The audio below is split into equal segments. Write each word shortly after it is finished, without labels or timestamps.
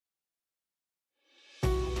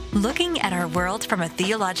Looking at our world from a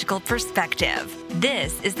theological perspective.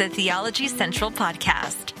 This is the Theology Central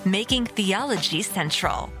Podcast, making theology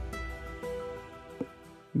central.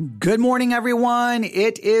 Good morning, everyone.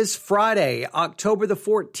 It is Friday, October the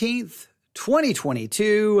 14th,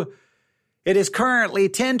 2022. It is currently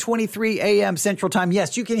 10:23 a.m. Central Time.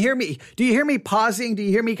 Yes, you can hear me. Do you hear me pausing? Do you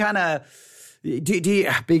hear me kind of...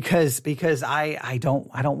 Because I don't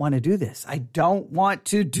want to do this. I don't want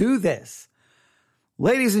to do this.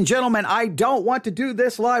 Ladies and gentlemen, I don't want to do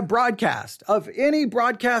this live broadcast. Of any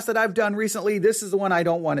broadcast that I've done recently, this is the one I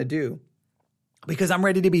don't want to do because I'm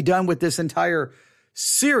ready to be done with this entire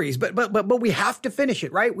series. But we have to finish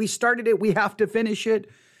it, right? We started it. We have to finish it.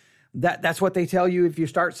 That's what they tell you. If you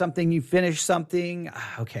start something, you finish something.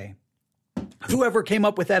 Okay. Whoever came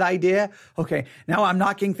up with that idea. Okay. Now I'm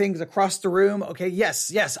knocking things across the room. Okay.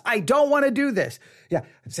 Yes. I don't want to do this. Yeah.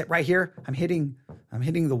 Sit right here. I'm hitting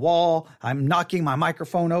the wall. I'm knocking my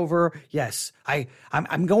microphone over. Yes.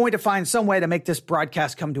 I'm going to find some way to make this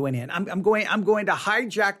broadcast come to an end. I'm going to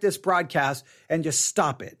hijack this broadcast and just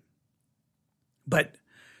stop it. But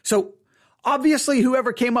so obviously,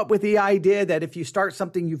 whoever came up with the idea that if you start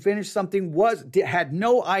something, you finish something had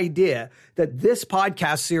no idea that this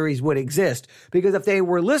podcast series would exist. Because if they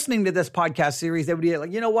were listening to this podcast series, they would be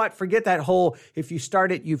like, you know what? Forget that whole, if you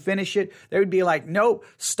start it, you finish it. They would be like, nope,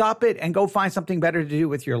 stop it and go find something better to do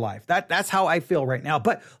with your life. That's how I feel right now.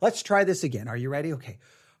 But let's try this again. Are you ready? Okay.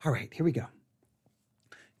 All right, here we go.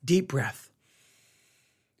 Deep breath.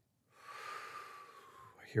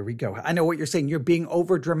 Here we go. I know what you're saying. You're being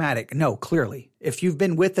over dramatic. No, clearly. If you've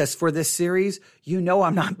been with us for this series, you know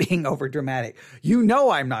I'm not being over dramatic. You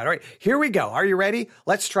know I'm not. All right, here we go. Are you ready?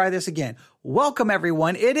 Let's try this again. Welcome,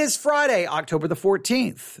 everyone. It is Friday, October the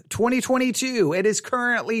 14th, 2022. It is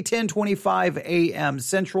currently 10:25 a.m.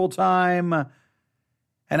 Central Time.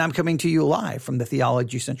 And I'm coming to you live from the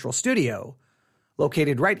Theology Central studio,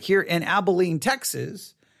 located right here in Abilene,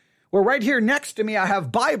 Texas. Well, right here next to me, I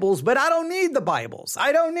have Bibles, but I don't need the Bibles.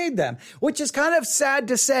 I don't need them, which is kind of sad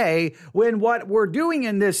to say when what we're doing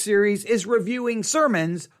in this series is reviewing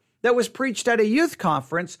sermons that was preached at a youth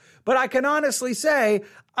conference. But I can honestly say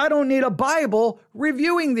I don't need a Bible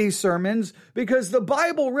reviewing these sermons because the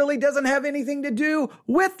Bible really doesn't have anything to do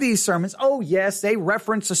with these sermons. Oh, yes, they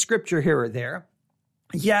reference a scripture here or there.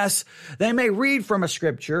 Yes, they may read from a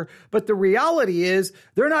scripture, but the reality is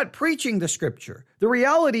they're not preaching the scripture. The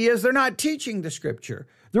reality is they're not teaching the scripture.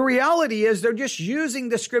 The reality is they're just using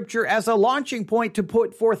the scripture as a launching point to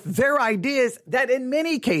put forth their ideas that in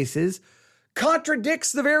many cases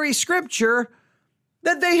contradicts the very scripture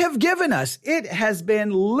that they have given us. It has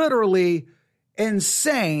been literally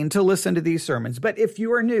insane to listen to these sermons. But if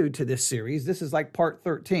you are new to this series, this is like part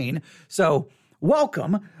 13. So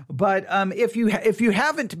welcome. But if you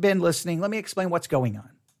haven't been listening, let me explain what's going on.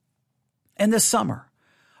 In the summer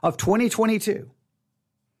of 2022,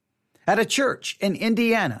 at a church in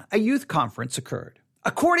Indiana, a youth conference occurred.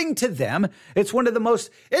 According to them, it's one of the most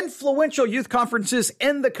influential youth conferences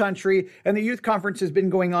in the country, and the youth conference has been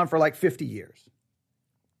going on for like 50 years.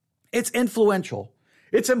 It's influential.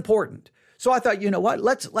 It's important. So I thought, you know what?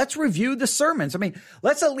 Let's review the sermons. I mean,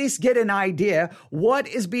 let's at least get an idea what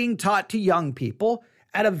is being taught to young people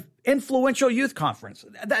at an influential youth conference.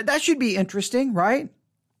 That should be interesting, right?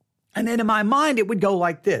 And then in my mind, it would go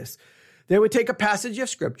like this. They would take a passage of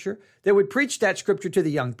scripture. They would preach that scripture to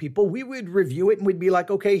the young people. We would review it and we'd be like,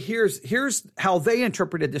 okay, here's how they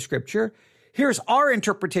interpreted the scripture. Here's our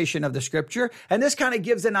interpretation of the scripture. And this kind of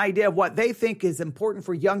gives an idea of what they think is important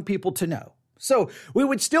for young people to know. So we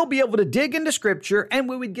would still be able to dig into scripture and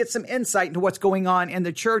we would get some insight into what's going on in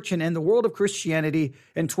the church and in the world of Christianity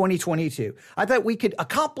in 2022. I thought we could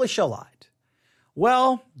accomplish a lot.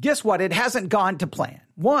 Well, guess what? It hasn't gone to plan.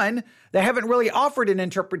 One, they haven't really offered an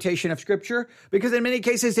interpretation of scripture because in many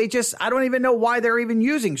cases, I don't even know why they're even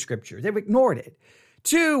using scripture. They've ignored it.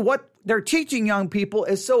 Two, what they're teaching young people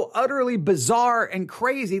is so utterly bizarre and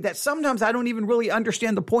crazy that sometimes I don't even really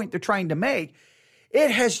understand the point they're trying to make.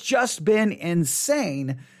 It has just been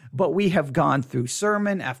insane, but we have gone through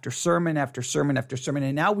sermon after sermon after sermon after sermon,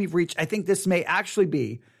 and now we've reached, I think this may actually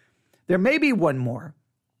be, there may be one more,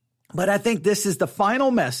 but I think this is the final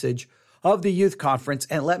message of the youth conference,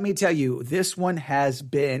 and let me tell you, this one has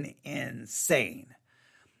been insane.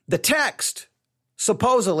 The text,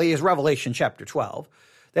 supposedly, is Revelation chapter 12.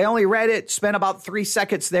 They only read it, spent about 3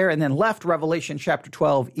 seconds there, and then left Revelation chapter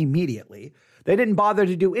 12 immediately. They didn't bother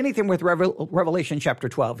to do anything with Revelation chapter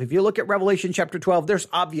 12. If you look at Revelation chapter 12, there's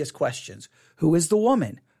obvious questions. Who is the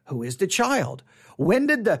woman? Who is the child? When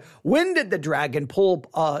did the dragon pull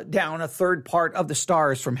down a third part of the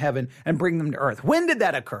stars from heaven and bring them to earth? When did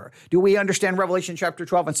that occur? Do we understand Revelation chapter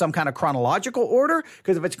 12 in some kind of chronological order?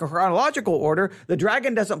 Because if it's chronological order, the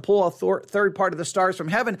dragon doesn't pull a third part of the stars from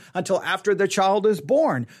heaven until after the child is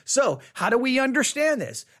born. So how do we understand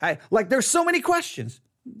this? There's so many questions.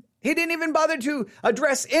 He didn't even bother to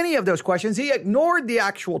address any of those questions. He ignored the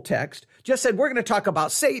actual text, just said, we're going to talk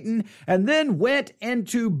about Satan, and then went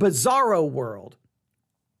into bizarro world.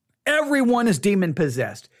 Everyone is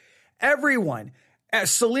demon-possessed. Everyone.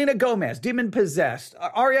 Selena Gomez, demon-possessed.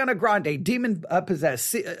 Ariana Grande,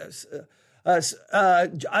 demon-possessed.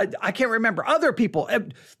 I can't remember. Other people.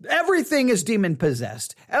 Everything is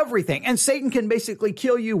demon-possessed. Everything. And Satan can basically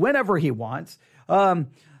kill you whenever he wants.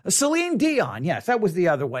 Celine Dion, yes, that was the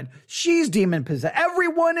other one. She's demon-possessed.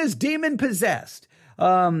 Everyone is demon-possessed.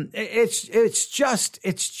 It's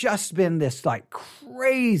just been this like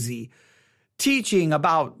crazy teaching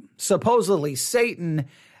about supposedly Satan.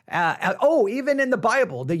 Even in the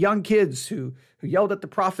Bible, the young kids who yelled at the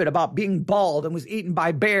prophet about being bald and was eaten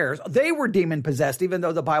by bears, they were demon-possessed, even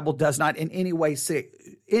though the Bible does not in any way,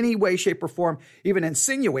 shape, or form even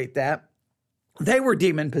insinuate that. They were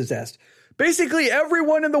demon-possessed. Basically,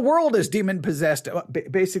 everyone in the world is demon-possessed,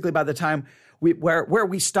 basically by the time where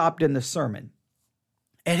we stopped in the sermon.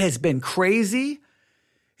 It has been crazy.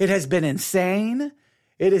 It has been insane.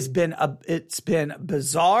 It's been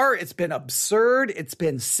bizarre. It's been absurd. It's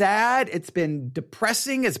been sad. It's been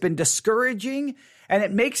depressing. It's been discouraging. And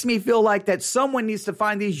it makes me feel like that someone needs to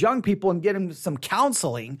find these young people and get them some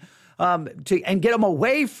counseling and get them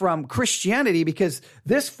away from Christianity, because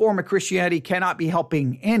this form of Christianity cannot be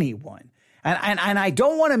helping anyone. And I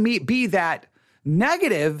don't want to be that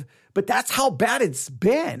negative, but that's how bad it's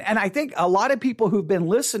been. And I think a lot of people who've been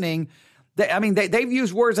listening, they've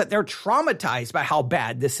used words that they're traumatized by how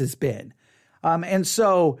bad this has been. And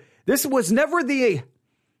so this was never the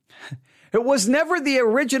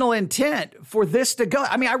original intent for this to go.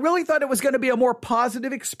 I mean, I really thought it was going to be a more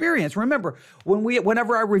positive experience. Remember,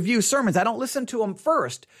 whenever I review sermons, I don't listen to them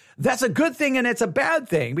first. That's a good thing and it's a bad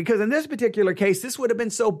thing, because in this particular case, this would have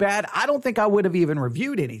been so bad, I don't think I would have even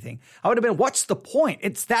reviewed anything. I would have been, what's the point?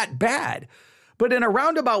 It's that bad. But in a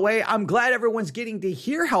roundabout way, I'm glad everyone's getting to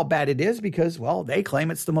hear how bad it is, because, well, they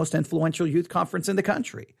claim it's the most influential youth conference in the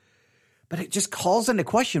country. But it just calls into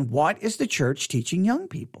question, what is the church teaching young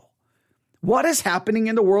people? What is happening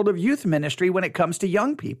in the world of youth ministry when it comes to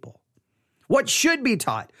young people? What should be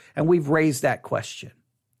taught? And we've raised that question.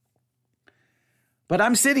 But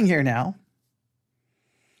I'm sitting here now.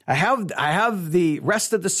 I have the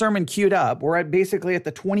rest of the sermon queued up. We're basically at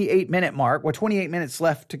the 28-minute mark. 28 minutes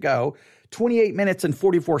left to go. 28 minutes and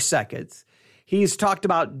 44 seconds. He's talked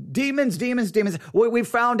about demons. We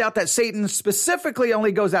found out that Satan specifically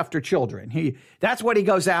only goes after children. That's what he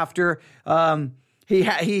goes after. He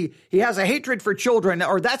has a hatred for children,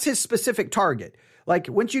 or that's his specific target. Like,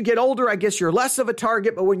 once you get older, I guess you're less of a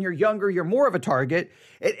target, but when you're younger, you're more of a target.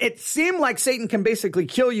 It seemed like Satan can basically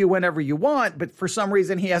kill you whenever you want, but for some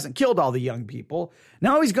reason, he hasn't killed all the young people.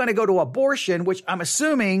 Now he's going to go to abortion, which I'm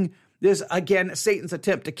assuming is, again, Satan's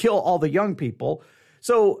attempt to kill all the young people.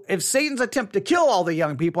 So if Satan's attempt to kill all the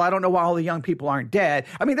young people, I don't know why all the young people aren't dead.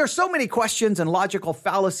 I mean, there's so many questions and logical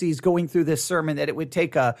fallacies going through this sermon that it would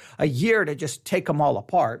take a year to just take them all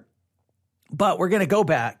apart. But we're going to go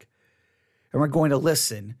back and we're going to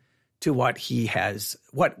listen to what he has.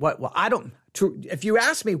 If you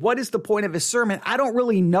ask me, what is the point of his sermon? I don't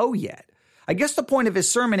really know yet. I guess the point of his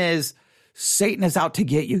sermon is Satan is out to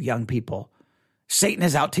get you, young people. Satan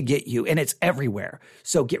is out to get you, and it's everywhere.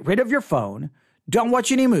 So get rid of your phone. Don't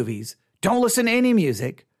watch any movies. Don't listen to any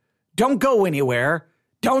music. Don't go anywhere.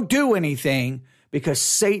 Don't do anything, because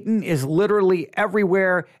Satan is literally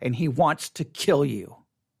everywhere and he wants to kill you.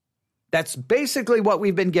 That's basically what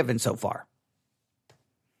we've been given so far.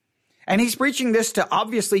 And he's preaching this to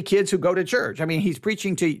obviously kids who go to church. I mean, he's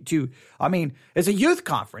preaching to it's a youth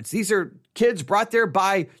conference. These are kids brought there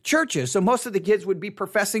by churches. So most of the kids would be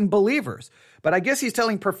professing believers. But I guess he's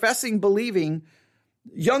telling professing, believing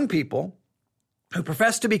young people who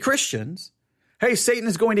profess to be Christians, hey, Satan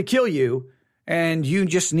is going to kill you, and you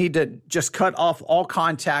just need to just cut off all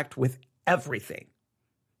contact with everything.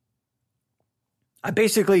 I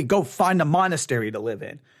basically go find a monastery to live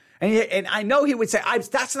in. And I know he would say,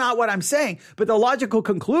 that's not what I'm saying. But the logical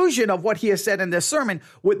conclusion of what he has said in this sermon,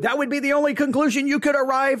 that would be the only conclusion you could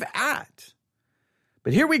arrive at.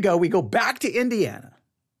 But here we go. We go back to Indiana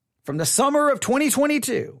from the summer of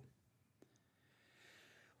 2022.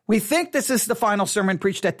 We think this is the final sermon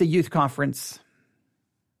preached at the youth conference.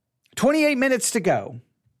 28 minutes to go.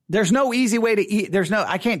 There's no easy way to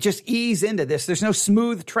I can't just ease into this. There's no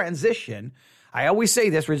smooth transition. I always say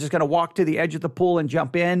this, we're just going to walk to the edge of the pool and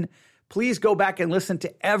jump in. Please go back and listen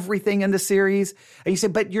to everything in the series. And you say,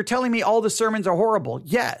 but you're telling me all the sermons are horrible.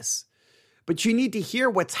 Yes, but you need to hear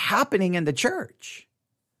what's happening in the church.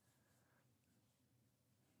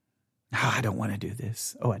 Oh, I don't want to do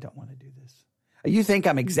this. Oh, I don't want to do this. You think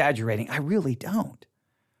I'm exaggerating. I really don't.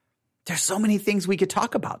 There's so many things we could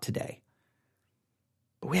talk about today.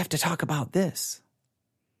 But we have to talk about this.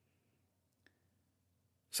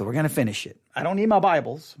 So we're going to finish it. I don't need my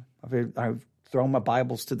Bibles. I've thrown my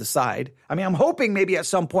Bibles to the side. I mean, I'm hoping maybe at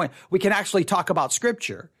some point we can actually talk about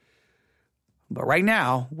Scripture. But right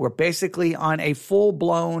now, we're basically on a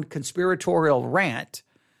full-blown conspiratorial rant.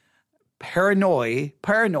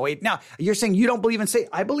 Paranoid. Now, you're saying you don't believe in Satan.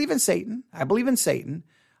 I believe in Satan.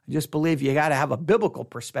 I just believe you got to have a biblical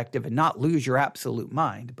perspective and not lose your absolute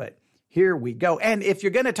mind. But here we go. And if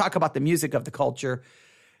you're going to talk about the music of the culture,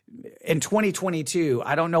 in 2022,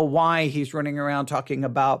 I don't know why he's running around talking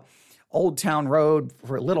about Old Town Road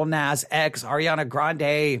for Lil Nas X, Ariana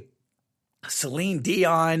Grande, Celine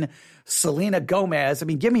Dion, Selena Gomez. I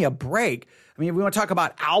mean, give me a break. I mean, if we want to talk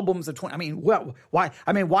about albums of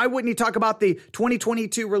why wouldn't he talk about the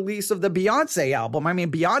 2022 release of the Beyonce album? I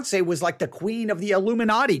mean, Beyonce was like the queen of the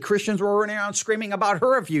Illuminati. Christians were running around screaming about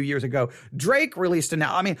her a few years ago. Drake released an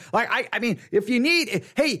album. I mean, if you need,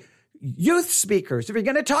 hey, youth speakers, if you're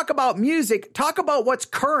going to talk about music, talk about what's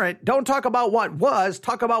current. Don't talk about what was.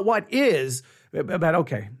 Talk about what is. But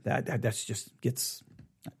okay, that's just gets.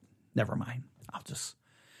 Never mind.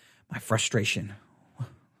 My frustration.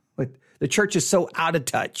 The church is so out of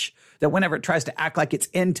touch that whenever it tries to act like it's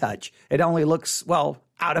in touch, it only looks, out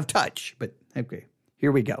of touch. But okay,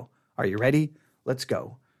 here we go. Are you ready? Let's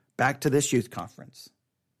go. Back to this youth conference.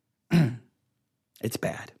 It's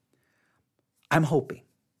bad. I'm hoping,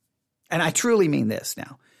 and I truly mean this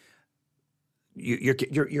now.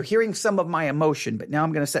 You're hearing some of my emotion, but now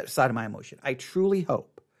I'm going to set aside my emotion. I truly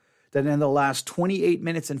hope that in the last 28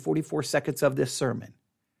 minutes and 44 seconds of this sermon,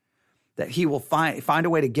 that he will find a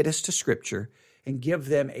way to get us to Scripture and give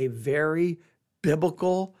them a very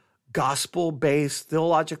biblical, gospel-based,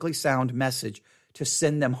 theologically sound message to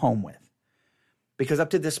send them home with. Because up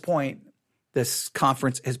to this point, this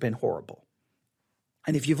conference has been horrible.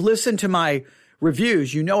 And if you've listened to my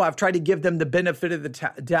reviews, you know I've tried to give them the benefit of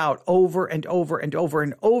the doubt over and over and over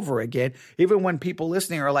and over again, even when people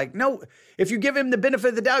listening are like, no, if you give him the benefit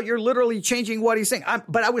of the doubt, you're literally changing what he's saying.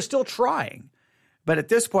 But I was still trying. But at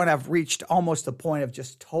this point, I've reached almost the point of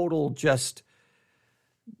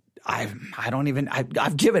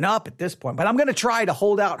I've given up at this point. But I'm going to try to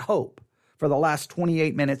hold out hope for the last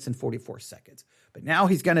 28 minutes and 44 seconds. But now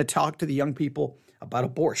he's going to talk to the young people about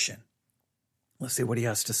abortion. Let's see what he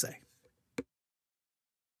has to say.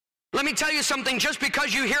 Let me tell you something, just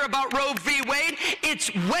because you hear about Roe v. Wade, it's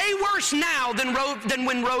way worse now than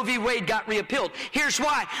when Roe v. Wade got repealed. Here's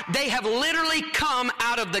why. They have literally come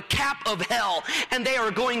out of the cap of hell, and they are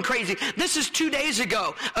going crazy. This is 2 days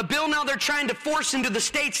ago. A bill now they're trying to force into the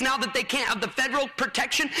states now that they can't have the federal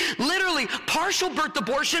protection. Literally, partial birth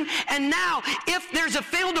abortion, and now, if there's a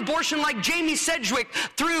failed abortion like Jamie Sedgwick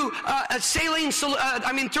through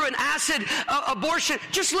through an acid abortion,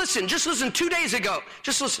 just listen, 2 days ago.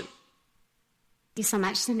 Just listen. Thank you so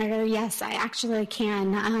much, Senator. Yes, I actually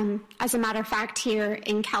can. As a matter of fact, here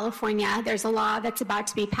in California, there's a law that's about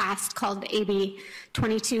to be passed called AB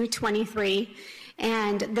 2223.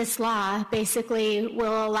 And this law basically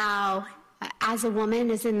will allow, as a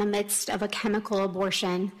woman is in the midst of a chemical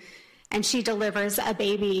abortion and she delivers a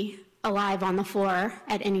baby alive on the floor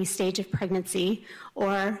at any stage of pregnancy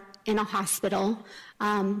or in a hospital,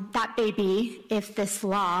 that baby, if this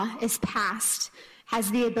law is passed, has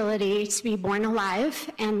the ability to be born alive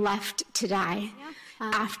and left to die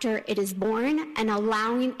after it is born, and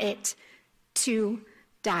allowing it to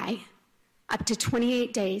die up to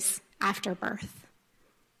 28 days after birth.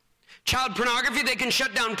 Child pornography, they can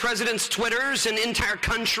shut down presidents' Twitters and entire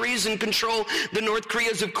countries and control the North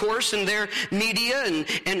Koreas, of course, and their media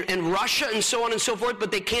and Russia and so on and so forth,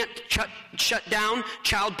 but they can't shut down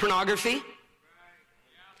child pornography.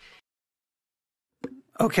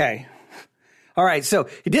 Okay. All right, so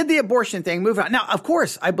he did the abortion thing, move on. Now, of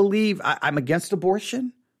course, I believe I'm against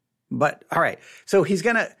abortion, but all right. So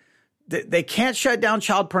they can't shut down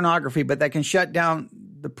child pornography, but they can shut down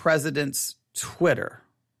the president's Twitter.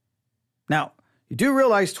 Now, you do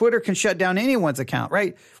realize Twitter can shut down anyone's account,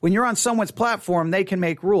 right? When you're on someone's platform, they can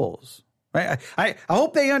make rules, right? I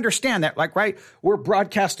hope they understand that, right? We're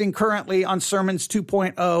broadcasting currently on Sermons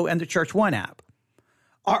 2.0 and the Church One app.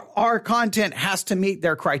 Our content has to meet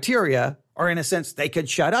their criteria, Or in a sense, they could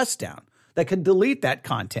shut us down. They could delete that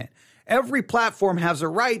content. Every platform has a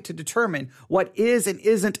right to determine what is and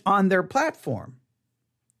isn't on their platform.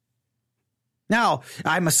 Now,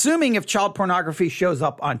 I'm assuming if child pornography shows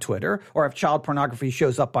up on Twitter or if child pornography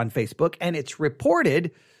shows up on Facebook and it's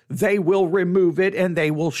reported, they will remove it and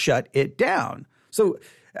they will shut it down. So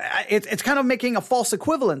it's kind of making a false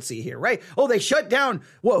equivalency here, right? Oh, they shut down.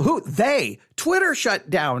 Well, who? They. Twitter shut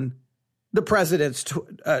down the president's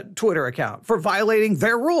Twitter account for violating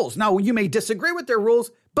their rules. Now, you may disagree with their rules,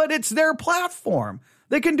 but it's their platform.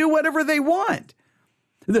 They can do whatever they want.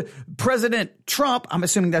 The President Trump, I'm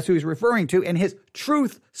assuming that's who he's referring to, and his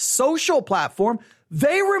Truth Social platform,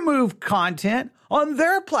 they remove content on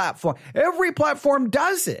their platform. Every platform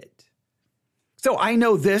does it. So I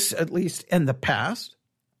know this, at least in the past.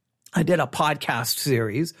 I did a podcast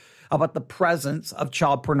series about the presence of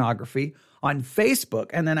child pornography on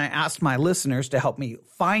Facebook, and then I asked my listeners to help me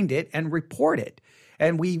find it and report it.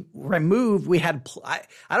 And we had,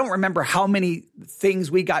 I don't remember how many things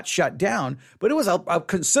we got shut down, but it was a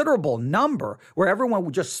considerable number where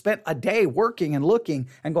everyone just spent a day working and looking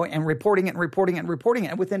and going and reporting it and reporting it and reporting it.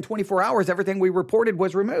 And within 24 hours, everything we reported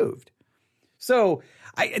was removed. So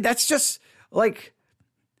that's just like,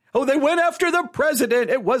 oh, they went after the president.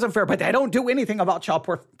 It wasn't fair, but they don't do anything about child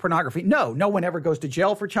pornography. No one ever goes to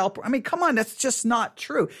jail for child porn. I mean, come on, that's just not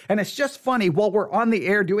true. And it's just funny. While we're on the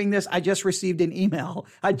air doing this, I just received an email.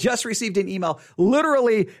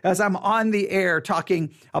 Literally as I'm on the air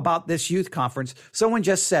talking about this youth conference. Someone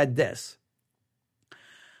just said this.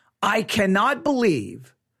 I cannot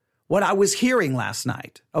believe what I was hearing last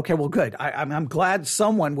night. Okay, well, good. I'm glad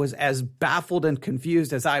someone was as baffled and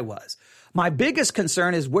confused as I was. My biggest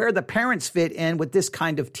concern is where the parents fit in with this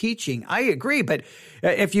kind of teaching. I agree, but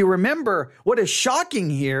if you remember, what is shocking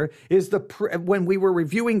here is when we were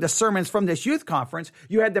reviewing the sermons from this youth conference,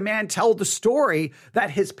 you had the man tell the story that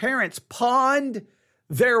his parents pawned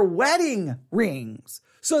their wedding rings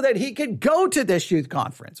so that he could go to this youth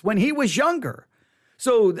conference when he was younger.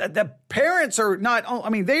 So the parents are not, I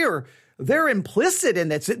mean, they're implicit in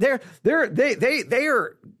this. They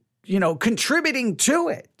are, contributing to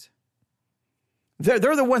it.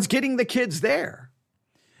 They're the ones getting the kids there.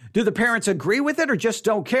 Do the parents agree with it or just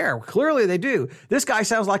don't care? Clearly they do. This guy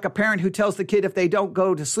sounds like a parent who tells the kid if they don't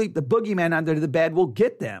go to sleep, the boogeyman under the bed will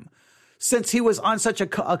get them. Since he was on such a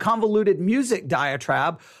convoluted music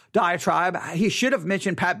diatribe, he should have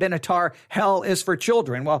mentioned Pat Benatar, Hell is for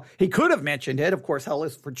Children. Well, he could have mentioned it. Of course, Hell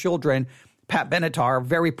is for Children, Pat Benatar,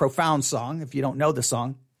 very profound song. If you don't know the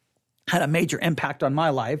song, had a major impact on my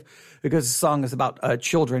life because the song is about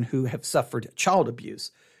children who have suffered child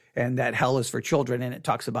abuse, and that hell is for children, and it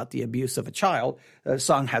talks about the abuse of a child. The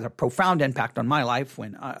song has a profound impact on my life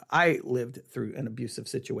when I lived through an abusive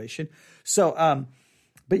situation. So,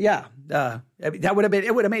 but yeah, it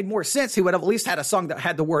would have made more sense. He would have at least had a song that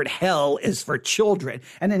had the word hell is for children.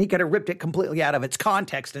 And then he could have ripped it completely out of its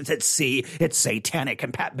context and said, see, it's satanic.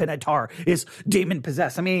 And Pat Benatar is demon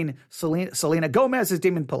possessed. I mean, Selena Gomez is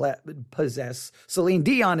demon possessed. Celine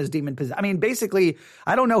Dion is demon possessed. I mean, basically,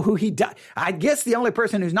 I don't know who I guess the only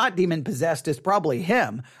person who's not demon possessed is probably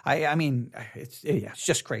him. I mean, it's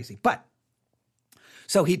just crazy. But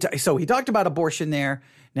so he talked about abortion there.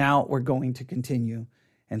 Now we're going to continue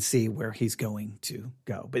and see where he's going to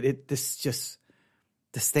go. But this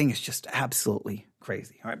thing is just absolutely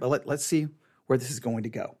crazy. All right, but let's see where this is going to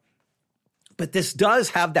go. But this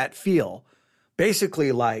does have that feel,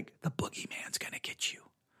 basically like the boogeyman's going to get you.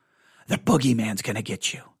 The boogeyman's going to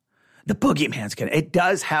get you. The boogeyman's going to. It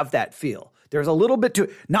does have that feel. There's a little bit to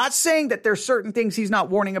it. Not saying that there's certain things he's not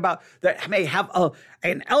warning about that may have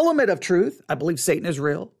an element of truth. I believe Satan is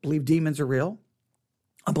real. I believe demons are real.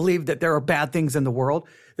 I believe that there are bad things in the world.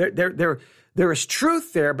 There is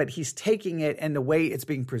truth there, but he's taking it, and the way it's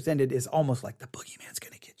being presented is almost like the boogeyman's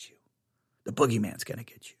going to get you. The boogeyman's going to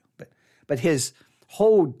get you. But his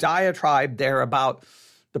whole diatribe there about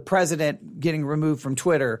the president getting removed from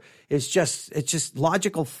Twitter is just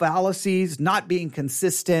logical fallacies, not being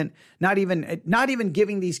consistent, not even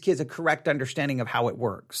giving these kids a correct understanding of how it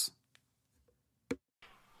works.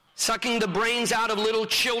 Sucking the brains out of little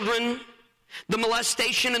children. The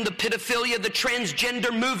molestation and the pedophilia, the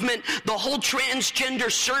transgender movement, the whole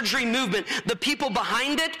transgender surgery movement, the people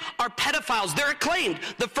behind it are pedophiles. They're acclaimed.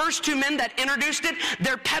 The first two men that introduced it,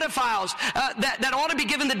 they're pedophiles that ought to be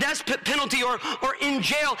given the death penalty or in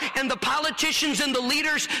jail. And the politicians and the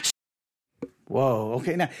leaders. Whoa.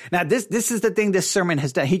 Okay. Now this is the thing this sermon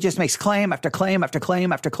has done. He just makes claim after claim after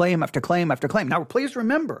claim after claim after claim after claim. Now, please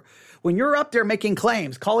remember, when you're up there making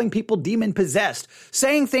claims, calling people demon possessed,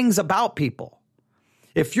 saying things about people,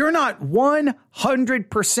 if you're not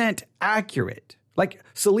 100% accurate, like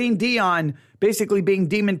Celine Dion basically being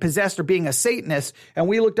demon-possessed or being a Satanist, and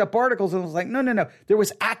we looked up articles and it was like, no. There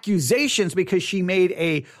was accusations because she made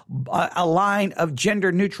a line of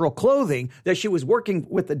gender-neutral clothing that she was working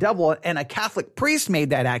with the devil, and a Catholic priest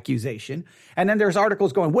made that accusation. And then there's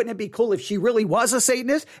articles going, wouldn't it be cool if she really was a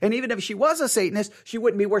Satanist? And even if she was a Satanist, she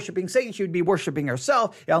wouldn't be worshiping Satan. She would be worshiping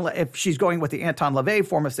herself if she's going with the Anton LaVey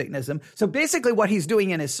form of Satanism. So basically what he's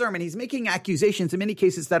doing in his sermon, he's making accusations in many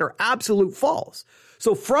cases that are absolute false.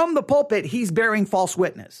 So from the pulpit, he's bearing false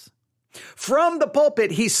witness. From the pulpit,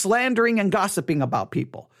 he's slandering and gossiping about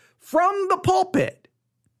people. From the pulpit.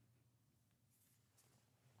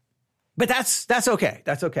 But that's okay.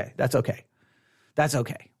 That's okay.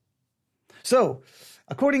 So,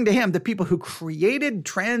 according to him, the people who created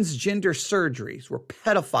transgender surgeries were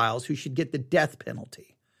pedophiles who should get the death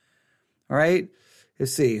penalty. All right?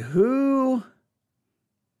 Let's see. Who?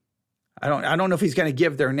 I don't know if he's going to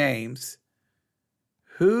give their names.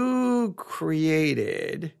 Who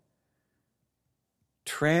created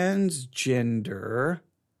transgender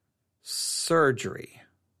surgery?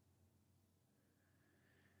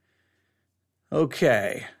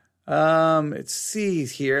 Okay. Let's see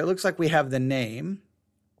here. It looks like we have the name.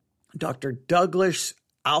 Dr. Douglas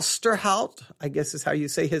Osterhout, I guess is how you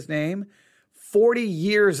say his name. 40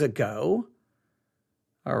 years ago.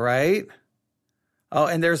 All right. Oh,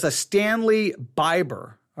 and there's a Stanley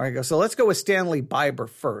Biber. All right, so let's go with Stanley Biber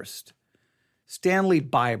first. Stanley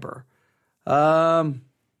Biber.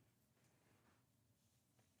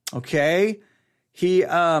 Okay. He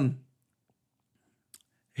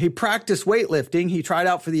practiced weightlifting. He tried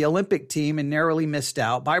out for the Olympic team and narrowly missed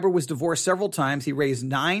out. Biber was divorced several times. He raised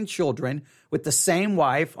 9 children with the same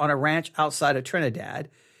wife on a ranch outside of Trinidad.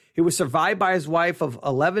 He was survived by his wife of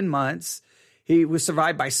 11 months. He was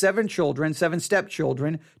survived by 7 children, 7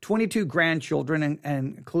 stepchildren, 22 grandchildren,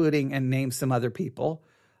 and including and named some other people.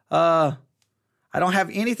 I don't have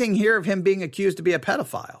anything here of him being accused to be a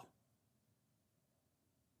pedophile.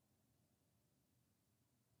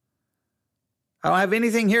 I don't have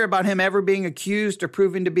anything here about him ever being accused or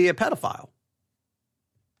proven to be a pedophile.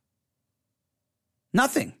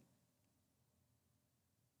 Nothing.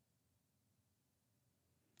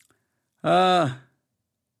 I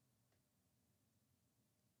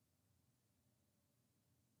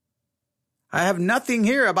have nothing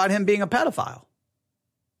here about him being a pedophile.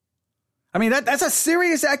 I mean, that's a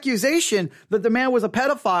serious accusation that the man was a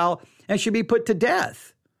pedophile and should be put to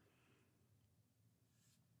death.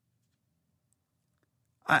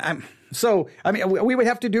 We would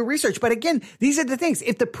have to do research. But again, these are the things.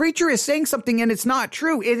 If the preacher is saying something and it's not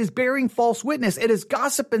true, it is bearing false witness. It is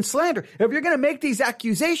gossip and slander. If you're going to make these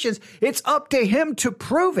accusations, it's up to him to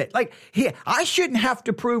prove it. I shouldn't have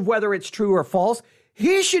to prove whether it's true or false.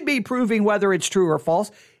 He should be proving whether it's true or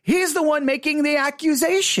false. He's the one making the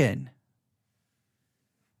accusation.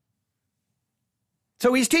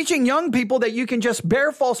 So he's teaching young people that you can just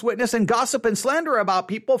bear false witness and gossip and slander about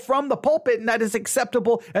people from the pulpit, and that is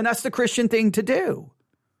acceptable, and that's the Christian thing to do.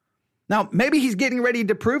 Now, maybe he's getting ready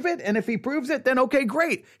to prove it, and if he proves it, then okay,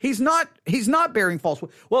 great. He's not bearing false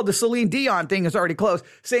witness. Well, the Celine Dion thing is already closed.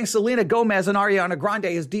 Saying Selena Gomez and Ariana Grande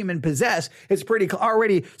is demon-possessed is pretty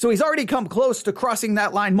already, so he's already come close to crossing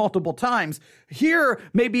that line multiple times. Here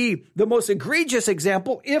may be the most egregious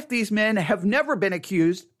example if these men have never been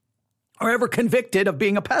accused or ever convicted of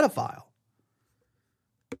being a pedophile.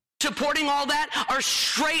 Supporting all that are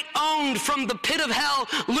straight owned from the pit of hell,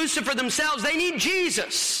 Lucifer themselves. They need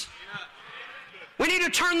Jesus. We need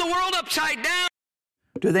to turn the world upside down.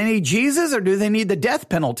 Do they need Jesus or do they need the death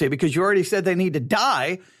penalty? Because you already said they need to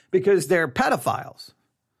die because they're pedophiles.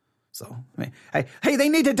 So, hey, they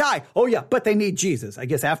need to die. Oh, yeah, but they need Jesus. I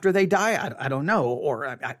guess after they die, I don't know.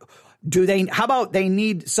 Or do they? How about they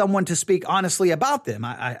need someone to speak honestly about them?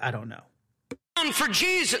 I don't know. For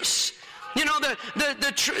Jesus. You know, the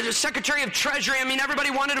Secretary of Treasury, I mean, everybody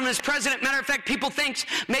wanted him as president. Matter of fact, people think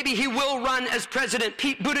maybe he will run as president.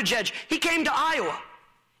 Pete Buttigieg, he came to Iowa.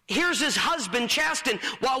 Here's his husband, Chasten.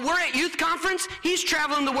 While we're at youth conference, he's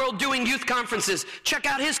traveling the world doing youth conferences. Check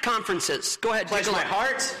out his conferences. Go ahead. Pledge my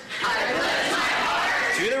heart. I pledge my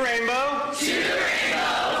heart. To the rainbow. To the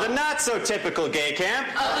rainbow. Of the not-so-typical gay camp.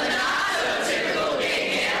 Of the not-so-typical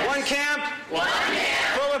gay camp. One camp. One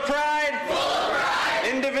camp. Full of pride. Full of pride.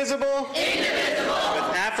 Indivisible. Indivisible.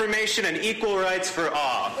 With affirmation and equal rights for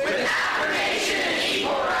all. With affirmation and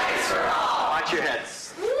equal rights for all. Watch your heads.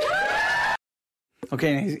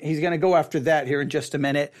 Okay, he's going to go after that here in just a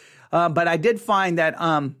minute. But I did find that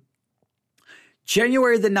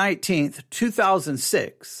January the 19th,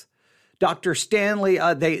 2006, Dr. Stanley,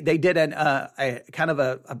 they did a kind of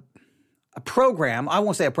a program. I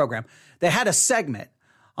won't say a program. They had a segment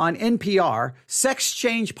on NPR, sex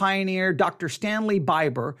change pioneer Dr. Stanley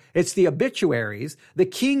Biber. It's the obituaries. The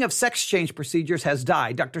king of sex change procedures has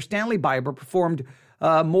died. Dr. Stanley Biber performed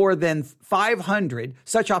more than 500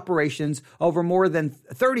 such operations over more than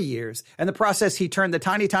 30 years. In the process, he turned the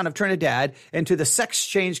tiny town of Trinidad into the sex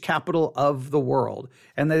change capital of the world.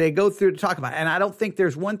 And they go through to talk about it. And I don't think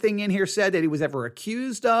there's one thing in here said that he was ever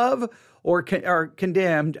accused of or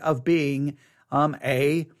condemned of being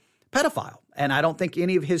a pedophile. And I don't think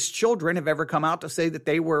any of his children have ever come out to say that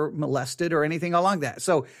they were molested or anything along that.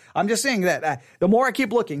 So I'm just saying that the more I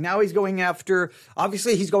keep looking, now he's going after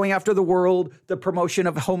the world, the promotion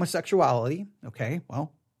of homosexuality. Okay,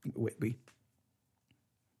 well,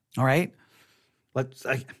 all right.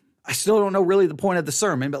 I still don't know really the point of the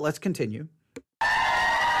sermon, but let's continue.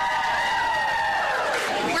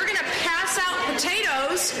 We're going to pass out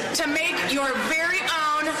potatoes to make your very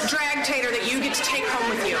own drag tater that you get to take home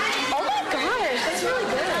with you.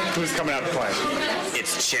 Who's coming out to play?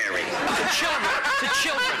 It's Cherry. The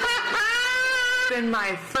children. It's been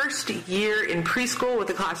my first year in preschool with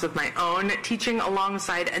a class of my own, teaching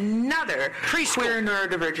alongside another queer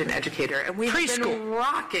neurodivergent educator. And we've been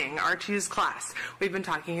rocking our Choose class. We've been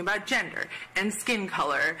talking about gender and skin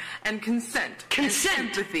color and consent. And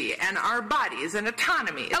empathy and our bodies and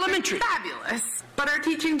autonomy. Elementary. It's fabulous. But our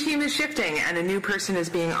teaching team is shifting and a new person is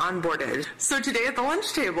being onboarded. So today at the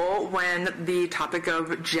lunch table, when the topic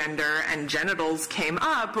of gender and genitals came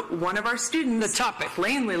up, one of our students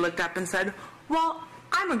plainly looked up and said, "Well,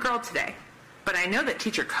 I'm a girl today, but I know that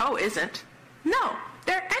teacher Co isn't." No,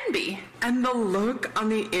 they're NB. And the look on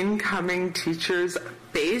the incoming teacher's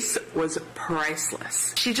face was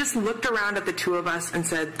priceless. She just looked around at the two of us and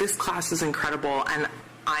said, "This class is incredible, and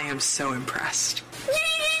I am so impressed."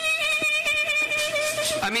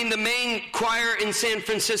 I mean, the main choir in San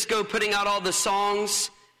Francisco putting out all the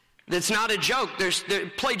songs, that's not a joke.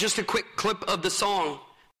 Play just a quick clip of the song.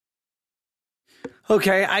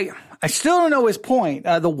 Okay, I still don't know his point.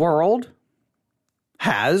 The world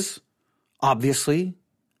has, obviously,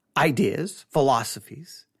 ideas,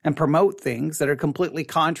 philosophies, and promote things that are completely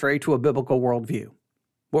contrary to a biblical worldview.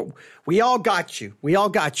 We all got you. We all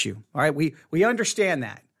got you. All right, we understand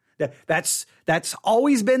that. That's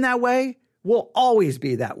always been that way. Will always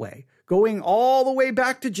be that way. Going all the way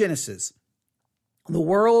back to Genesis. The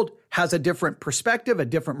world has a different perspective, a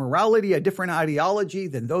different morality, a different ideology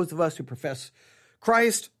than those of us who profess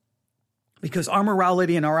Christ, because our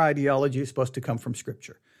morality and our ideology is supposed to come from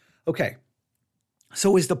Scripture. Okay,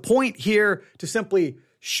 so is the point here to simply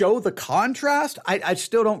show the contrast? I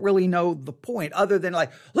still don't really know the point, other than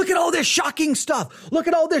like, look at all this shocking stuff. Look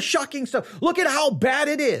at all this shocking stuff. Look at how bad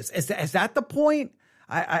it is. Is that the point?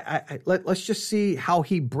 Let's just see how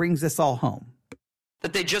he brings this all home.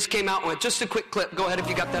 That they just came out with. Just a quick clip. Go ahead if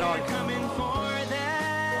you got that on.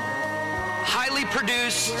 Highly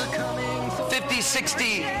produced, 50,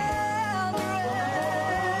 60.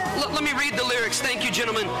 Let me read the lyrics. Thank you,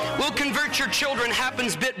 gentlemen. We'll convert your children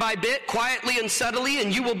happens bit by bit, quietly and subtly,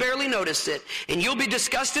 and you will barely notice it. And you'll be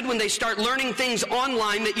disgusted when they start learning things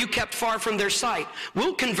online that you kept far from their sight.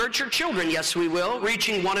 We'll convert your children, yes we will,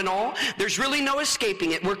 reaching one and all. There's really no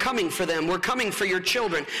escaping it. We're coming for them. We're coming for your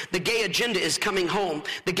children. The gay agenda is coming home.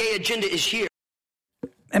 The gay agenda is here.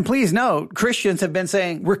 And please note, Christians have been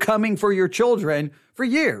saying, we're coming for your children for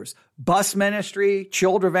years. Bus ministry,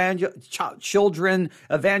 children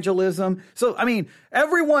evangelism. So, I mean,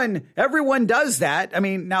 everyone does that. I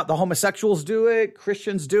mean, now the homosexuals do it,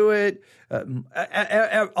 Christians do it,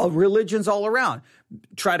 religions all around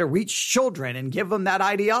try to reach children and give them that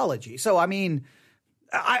ideology. So, I mean,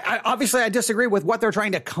 I obviously disagree with what they're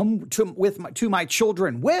trying to come to my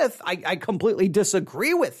children with. I completely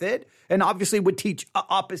disagree with it, and obviously would teach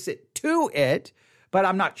opposite to it. But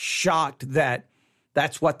I'm not shocked that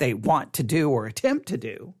that's what they want to do or attempt to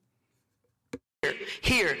do.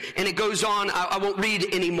 Here, and it goes on. I won't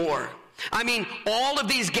read anymore. I mean, all of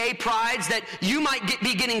these gay prides that you might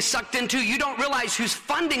be getting sucked into, you don't realize who's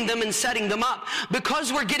funding them and setting them up.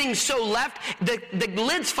 Because we're getting so left, the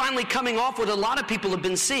lid's finally coming off what a lot of people have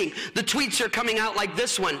been seeing. The tweets are coming out like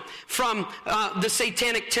this one from the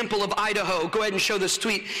Satanic Temple of Idaho. Go ahead and show this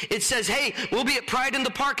tweet. It says, "Hey, we'll be at Pride in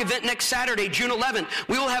the Park event next Saturday, June 11th.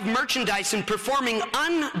 We will have merchandise and performing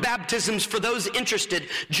unbaptisms for those interested.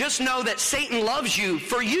 Just know that Satan loves you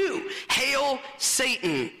for you. Hail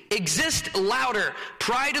Satan." Exist louder.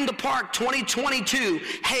 Pride in the Park 2022.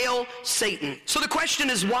 Hail Satan. So the question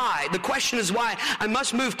is why? The question is why. I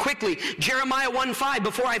must move quickly. Jeremiah 1:5.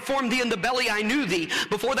 Before I formed thee in the belly, I knew thee.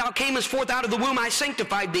 Before thou camest forth out of the womb, I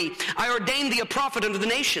sanctified thee. I ordained thee a prophet unto the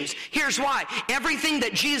nations. Here's why. Everything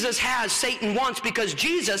that Jesus has, Satan wants, because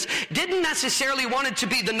Jesus didn't necessarily want it to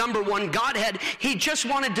be the number one Godhead. He just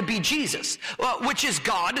wanted to be Jesus, which is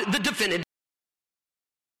God, the definitive.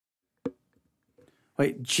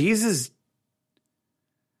 Wait, Jesus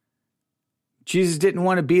didn't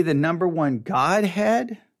want to be the number one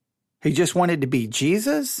Godhead? He just wanted to be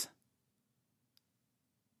Jesus?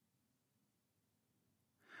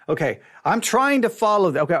 Okay, I'm trying to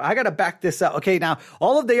follow that. Okay, I got to back this up. Okay, now,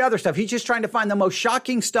 all of the other stuff, he's just trying to find the most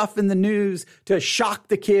shocking stuff in the news to shock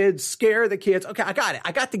the kids, scare the kids. Okay, I got it.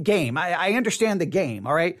 I got the game. I understand the game,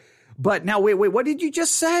 all right? But now, wait, what did you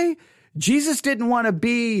just say? Jesus didn't want to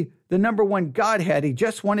be the number one Godhead. He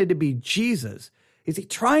just wanted to be Jesus. Is he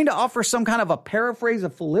trying to offer some kind of a paraphrase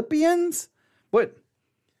of Philippians? What?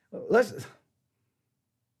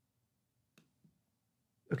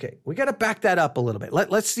 Okay, we got to back that up a little bit.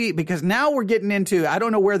 Let's see, because now we're getting into, I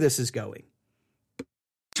don't know where this is going.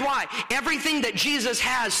 That's why everything that Jesus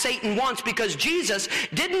has, Satan wants, because Jesus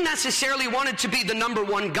didn't necessarily want it to be the number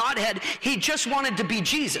one Godhead. He just wanted to be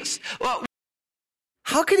Jesus.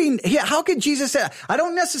 How could Jesus say, I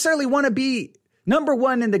don't necessarily want to be number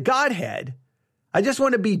one in the Godhead. I just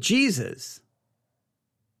want to be Jesus.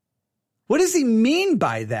 What does he mean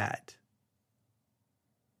by that?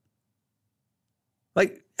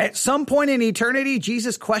 Like, at some point in eternity,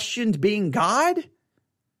 Jesus questioned being God?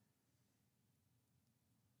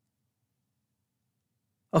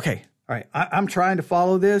 Okay, all right, I'm trying to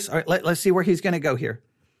follow this. All right, let's see where he's going to go here.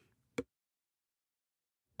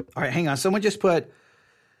 All right, hang on. Someone just said,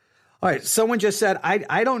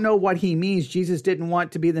 I don't know what he means. Jesus didn't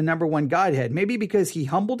want to be the number one Godhead. Maybe because he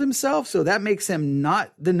humbled himself, so that makes him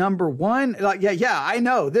not the number one. Like, yeah, I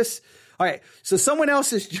know this. All right, so someone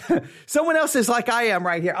else is like I am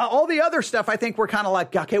right here. All the other stuff, I think we're kind of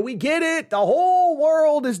like, okay, we get it. The whole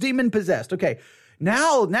world is demon possessed. Okay,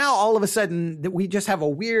 now all of a sudden we just have a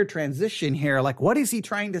weird transition here. Like, what is he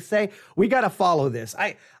trying to say? We got to follow this.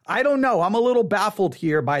 I don't know. I'm a little baffled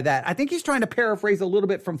here by that. I think he's trying to paraphrase a little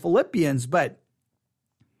bit from Philippians, but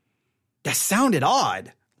that sounded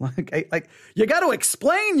odd. Like you got to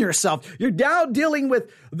explain yourself. You're now dealing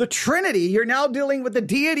with the Trinity. You're now dealing with the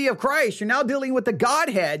deity of Christ. You're now dealing with the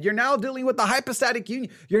Godhead. You're now dealing with the hypostatic union.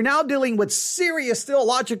 You're now dealing with serious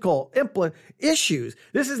theological issues.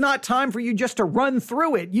 This is not time for you just to run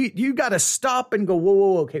through it. You got to stop and go,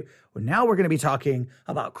 whoa, okay. Well, now we're going to be talking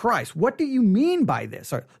about Christ. What do you mean by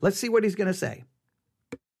this? All right, let's see what he's going to say.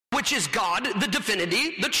 Which is God, the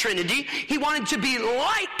divinity, the Trinity. He wanted to be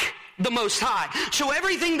like the Most High. So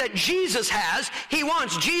everything that Jesus has, he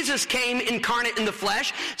wants. Jesus came incarnate in the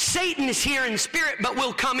flesh. Satan is here in spirit, but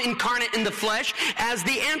will come incarnate in the flesh as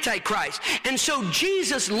the Antichrist. And so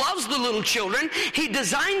Jesus loves the little children. He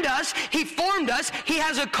designed us. He formed us. He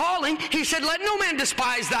has a calling. He said, let no man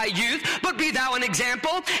despise thy youth, but be thou an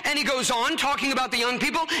example. And he goes on talking about the young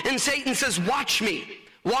people. And Satan says, watch me.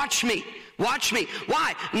 Watch me. Watch me.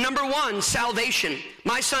 Why? Number one, salvation.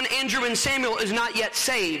 My son Andrew and Samuel is not yet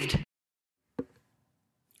saved.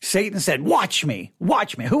 Satan said, watch me,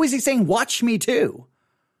 watch me. Who is he saying watch me to?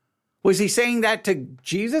 Was he saying that to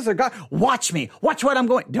Jesus or God? Watch me, watch what I'm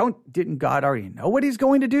going. Didn't God already know what he's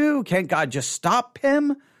going to do? Can't God just stop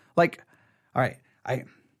him? Like, all right,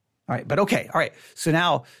 but okay, all right. So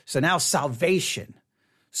now salvation.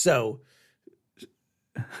 So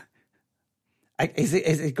is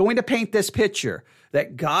it going to paint this picture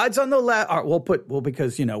that God's on the left?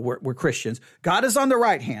 Because we're Christians. God is on the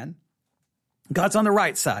right hand. God's on the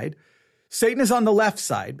right side. Satan is on the left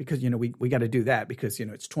side because, we got to do that because,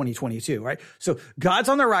 it's 2022, right? So God's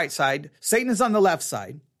on the right side. Satan is on the left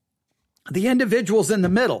side. The individual's in the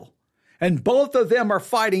middle. And both of them are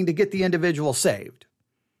fighting to get the individual saved.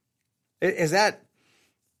 Is that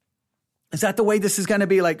the way this is going to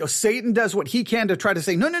be? Like, Satan does what he can to try to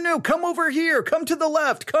say, no, come over here, come to the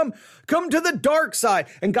left, come to the dark side.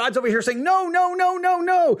 And God's over here saying, no,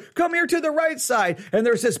 come here to the right side. And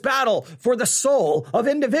there's this battle for the soul of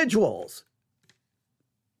individuals.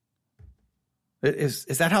 Is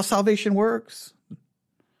that how salvation works?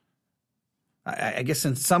 I guess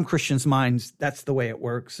in some Christians' minds, that's the way it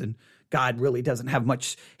works. And God really doesn't have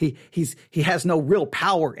much, he has no real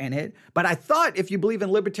power in it. But I thought if you believe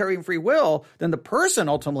in libertarian free will, then the person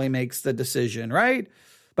ultimately makes the decision, right?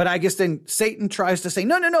 But I guess then Satan tries to say,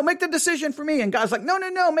 no, make the decision for me. And God's like,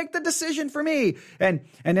 no, make the decision for me. And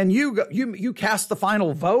then you cast the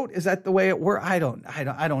final vote. Is that the way it works? I don't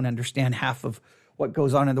understand half of what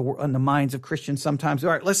goes on in the minds of Christians sometimes. All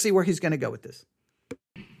right, let's see where he's going to go with this.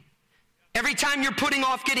 Every time you're putting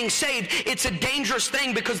off getting saved, it's a dangerous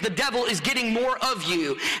thing because the devil is getting more of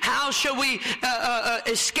you. How shall we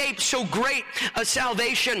escape so great a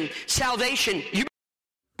salvation?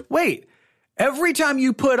 Wait, every time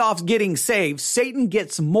you put off getting saved, Satan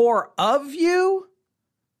gets more of you?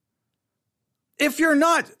 If you're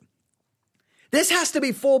not, this has to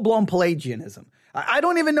be full-blown Pelagianism. I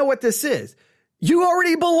don't even know what this is. You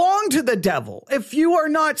already belong to the devil. If you are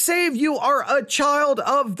not saved, you are a child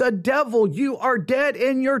of the devil. You are dead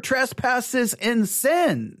in your trespasses and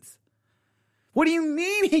sins. What do you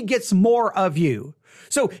mean he gets more of you?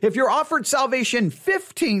 So if you're offered salvation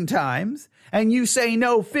 15 times and you say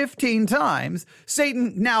no 15 times,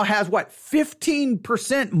 Satan now has what,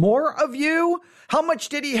 15% more of you? How much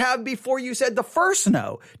did he have before you said the first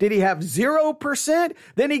no? Did he have 0%?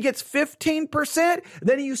 Then he gets 15%.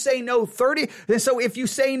 Then you say no 30. And so if you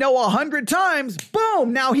say no 100 times,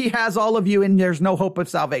 boom, now he has all of you and there's no hope of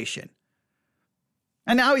salvation.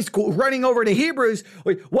 And now he's running over to Hebrews,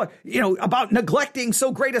 about neglecting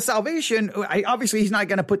so great a salvation. Obviously, he's not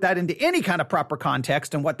going to put that into any kind of proper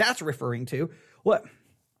context and what that's referring to. What?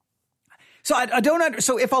 So I don't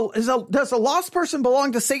understand. So does a lost person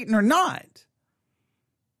belong to Satan or not?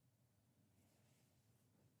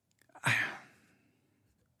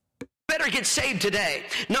 Better get saved today.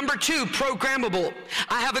 Number 2, programmable.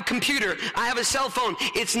 I have a computer. I have a cell phone.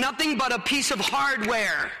 It's nothing but a piece of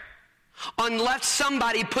hardware. Unless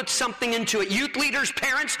somebody puts something into it. Youth leaders,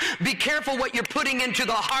 parents, be careful what you're putting into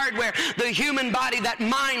the hardware, the human body, that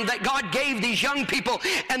mind that God gave these young people.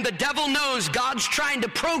 And the devil knows God's trying to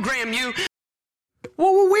program you.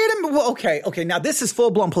 Well, wait a minute. Well, okay. Now this is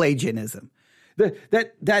full-blown Pelagianism.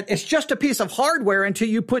 That it's just a piece of hardware until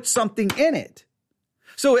you put something in it.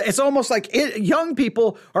 So it's almost like young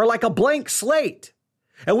people are like a blank slate.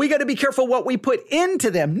 And we got to be careful what we put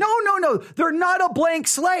into them. No. They're not a blank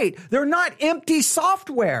slate. They're not empty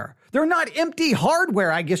software. They're not empty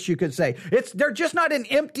hardware, I guess you could say. They're just not an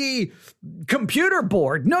empty computer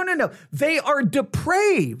board. No. They are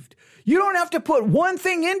depraved. You don't have to put one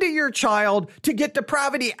thing into your child to get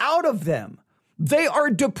depravity out of them. They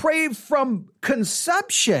are depraved from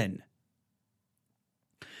conception.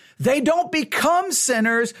 They don't become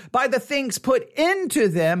sinners by the things put into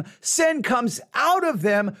them. Sin comes out of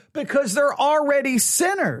them because they're already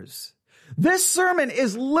sinners. This sermon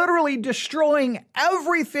is literally destroying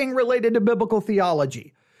everything related to biblical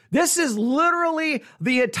theology. This is literally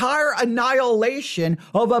the entire annihilation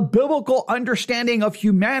of a biblical understanding of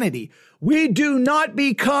humanity. We do not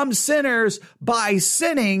become sinners by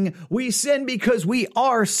sinning. We sin because we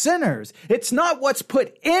are sinners. It's not what's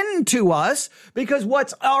put into us, because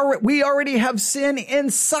we already have sin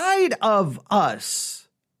inside of us.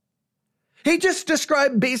 He just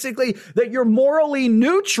described basically that you're morally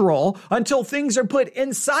neutral until things are put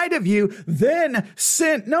inside of you. Then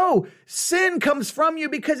sin comes from you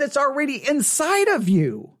because it's already inside of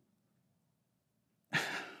you.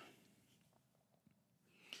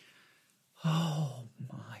 Oh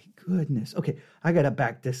my goodness. Okay, I got to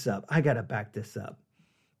back this up.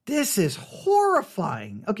 This is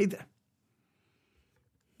horrifying. Okay.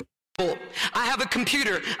 I have a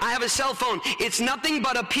computer. I have a cell phone. It's nothing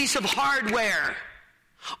but a piece of hardware.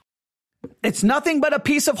 It's nothing but a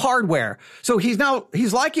piece of hardware. So he's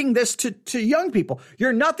liking this to young people.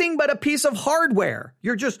 You're nothing but a piece of hardware.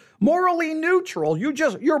 You're just morally neutral.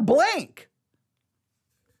 You're blank.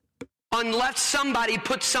 Unless somebody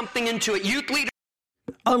puts something into it. Youth leaders.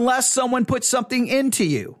 Unless someone puts something into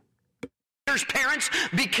you. Parents,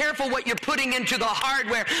 be careful what you're putting into the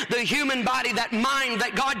hardware, the human body, that mind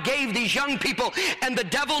that God gave these young people. And the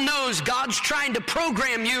devil knows God's trying to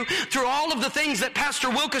program you through all of the things that Pastor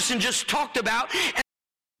Wilkerson just talked about.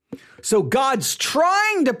 So God's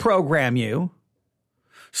trying to program you.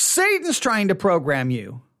 Satan's trying to program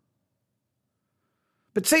you.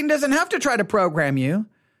 But Satan doesn't have to try to program you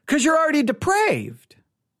because you're already depraved.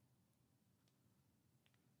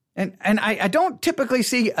 And I don't typically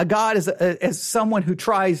see a God as someone who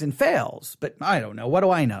tries and fails, but I don't know. What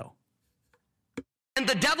do I know? And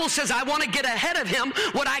the devil says, I want to get ahead of him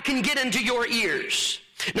what I can get into your ears.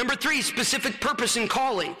 Number 3, specific purpose and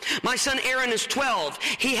calling. My son Aaron is 12.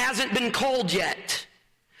 He hasn't been called yet.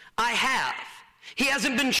 I have. He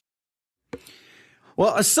hasn't been.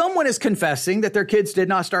 Well, someone is confessing that their kids did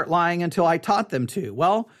not start lying until I taught them to.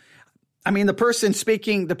 Well, I mean, the person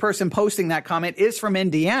posting that comment is from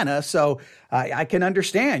Indiana, so I can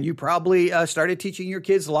understand. You probably started teaching your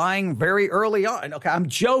kids lying very early on. Okay, I'm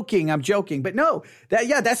joking, but no,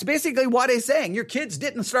 that's basically what it's saying. Your kids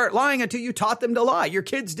didn't start lying until you taught them to lie. Your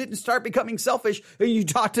kids didn't start becoming selfish until you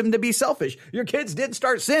taught them to be selfish. Your kids didn't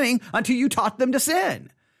start sinning until you taught them to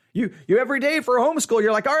sin. You every day for homeschool,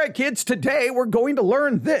 you're like, all right, kids, today we're going to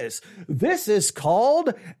learn this. This is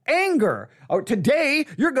called anger. Or today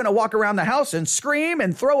you're going to walk around the house and scream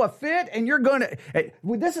and throw a fit, and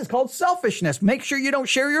this is called selfishness. Make sure you don't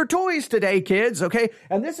share your toys today, kids, okay?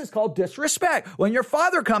 And this is called disrespect. When your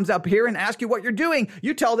father comes up here and asks you what you're doing,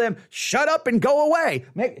 you tell them, shut up and go away.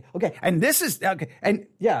 Okay, and this is, okay, and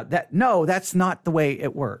that's not the way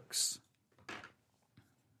it works.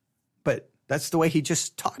 But that's the way he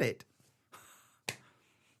just taught it.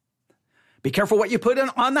 Be careful what you put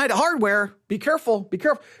on that hardware. Be careful,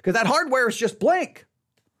 because that hardware is just blank.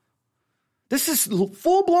 This is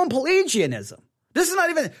full-blown Pelagianism. This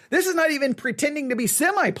is not even pretending to be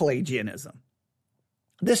semi-Pelagianism.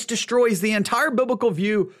 This destroys the entire biblical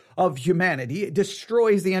view of humanity. It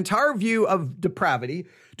destroys the entire view of depravity,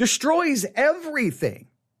 destroys everything.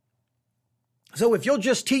 So if you'll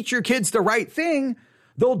just teach your kids the right thing,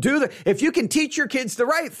 they'll do if you can teach your kids the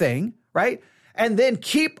right thing, right? And then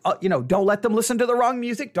don't let them listen to the wrong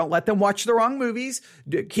music. Don't let them watch the wrong movies.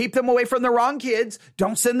 Keep them away from the wrong kids.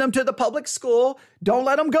 Don't send them to the public school. Don't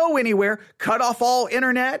let them go anywhere. Cut off all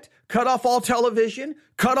internet. Cut off all television.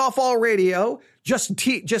 Cut off all radio.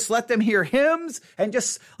 Just let them hear hymns and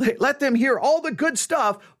just let them hear all the good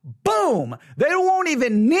stuff. Boom! They won't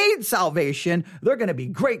even need salvation. They're going to be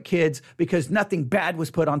great kids because nothing bad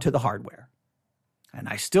was put onto the hardware. And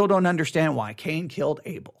I still don't understand why Cain killed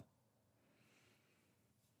Abel.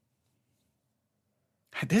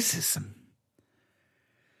 This is some...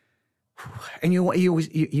 And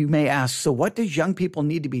you may ask, so what does young people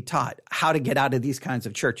need to be taught? How to get out of these kinds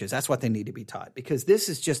of churches? That's what they need to be taught. Because this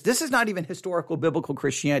is not even historical biblical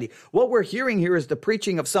Christianity. What we're hearing here is the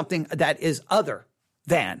preaching of something that is other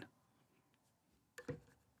than.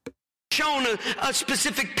 Shown a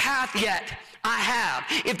specific path yet. I have.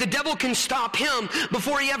 If the devil can stop him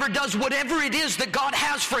before he ever does whatever it is that God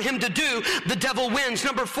has for him to do, the devil wins.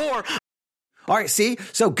 Number 4. All right, see?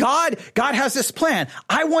 So God has this plan.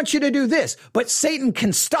 I want you to do this, but Satan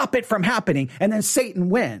can stop it from happening, and then Satan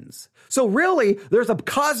wins. So really, there's a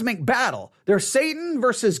cosmic battle. There's Satan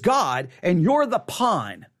versus God, and you're the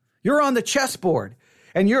pawn. You're on the chessboard.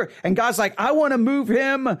 And God's like, I want to move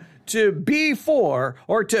him to B4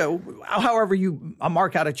 or to however you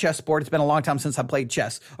mark out a chessboard. It's been a long time since I played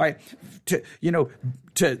chess. All right.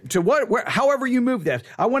 However you move this.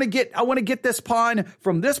 I want to get this pawn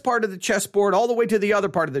from this part of the chessboard all the way to the other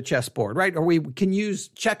part of the chessboard, right? Or we can use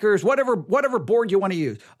checkers, whatever board you want to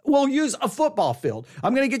use. We'll use a football field.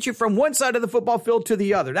 I'm going to get you from one side of the football field to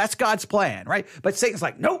the other. That's God's plan, right? But Satan's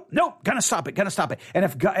like, nope, gonna stop it. And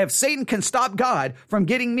if Satan can stop God from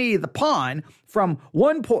getting me the pawn from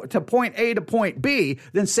one point to point A to point B,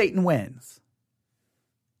 then Satan wins.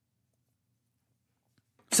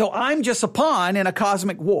 So I'm just a pawn in a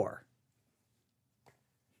cosmic war.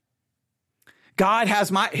 God has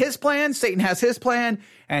his plan, Satan has his plan,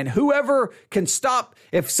 and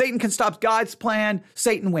if Satan can stop God's plan,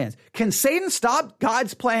 Satan wins. Can Satan stop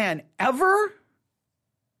God's plan ever?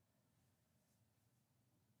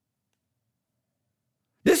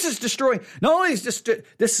 This is destroying, not only is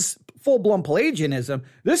this is full-blown Pelagianism,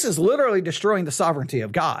 this is literally destroying the sovereignty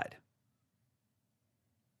of God.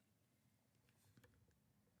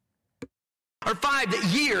 Or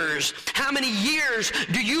 5 years. How many years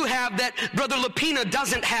do you have that Brother Lapina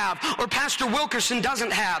doesn't have or Pastor Wilkerson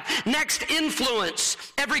doesn't have? Next, influence.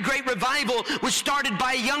 Every great revival was started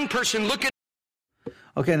by a young person. Look at.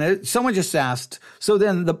 Okay, now someone just asked, so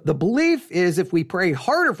then the belief is if we pray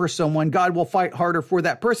harder for someone, God will fight harder for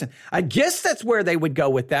that person. I guess that's where they would go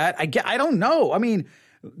with that. I don't know. I mean,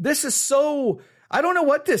 this is so, I don't know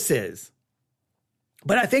what this is.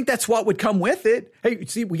 But I think that's what would come with it. Hey,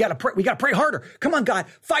 see, we got to pray harder. Come on, God,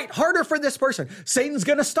 fight harder for this person. Satan's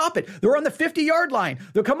going to stop it. They're on the 50-yard line.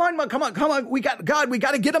 Come on. We got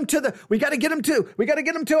to get them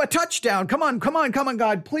to a touchdown. Come on,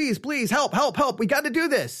 God, please, help. We got to do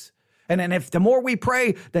this. And then if the more we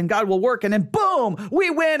pray, then God will work. And then boom, we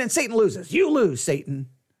win and Satan loses. You lose, Satan.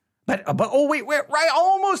 But wait, we're right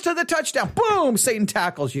almost to the touchdown. Boom, Satan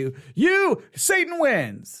tackles you. Satan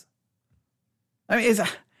wins. I mean,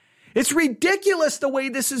 it's ridiculous the way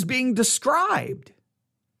this is being described.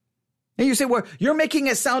 And you say, well, you're making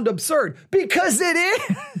it sound absurd, because it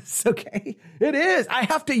is, okay? It is. I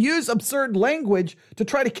have to use absurd language to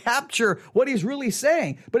try to capture what he's really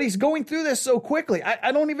saying. But he's going through this so quickly.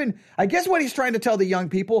 I guess what he's trying to tell the young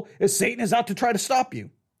people is Satan is out to try to stop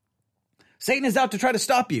you. Satan is out to try to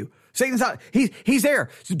stop you. Satan's out. He's there.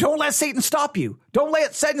 So don't let Satan stop you. Don't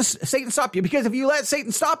let Satan stop you, because if you let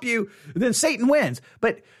Satan stop you, then Satan wins.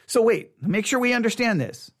 But so wait, make sure we understand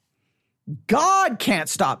this. God can't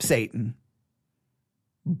stop Satan,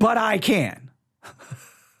 but I can.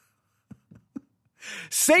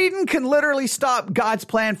 Satan can literally stop God's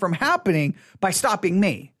plan from happening by stopping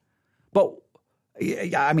me. But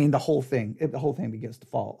yeah, I mean, the whole thing begins to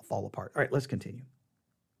fall apart. All right, let's continue.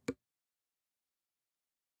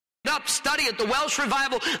 Study at the Welsh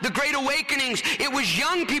Revival, the Great Awakenings. It was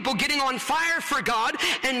young people getting on fire for God,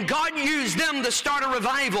 and God used them to start a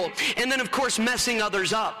revival. And then, of course, messing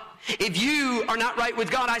others up. If you are not right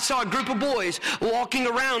with God, I saw a group of boys walking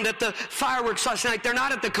around at the fireworks last night. They're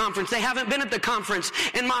not at the conference. They haven't been at the conference.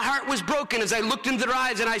 And my heart was broken as I looked into their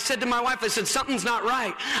eyes, and I said to my wife, I said, something's not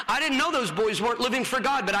right. I didn't know those boys weren't living for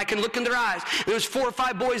God, but I can look in their eyes. There was 4 or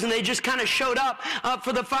 5 boys, and they just kind of showed up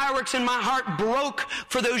for the fireworks, and my heart broke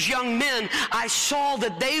for those young men. I saw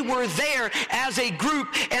that they were there as a group,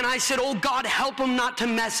 and I said, oh God, help them not to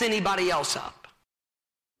mess anybody else up.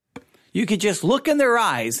 You could just look in their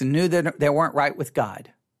eyes and knew that they weren't right with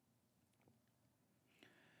God.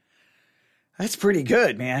 That's pretty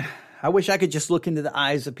good, man. I wish I could just look into the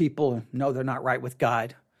eyes of people and know they're not right with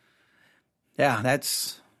God. Yeah,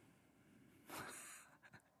 that's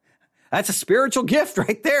a spiritual gift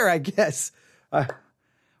right there, I guess.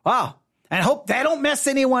 Wow. And hope they don't mess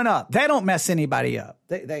anyone up. They don't mess anybody up.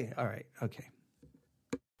 They all right, okay.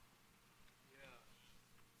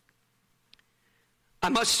 I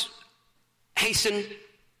must hasten.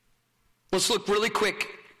 Let's look really quick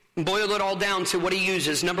and boil it all down to what he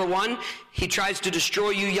uses. Number 1, he tries to destroy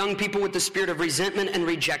you young people with the spirit of resentment and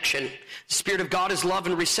rejection. The Spirit of God is love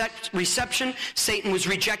and reception. Satan was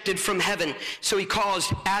rejected from heaven. So he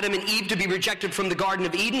caused Adam and Eve to be rejected from the Garden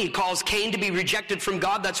of Eden. He caused Cain to be rejected from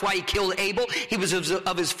God. That's why he killed Abel. He was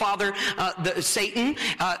of his father, Satan.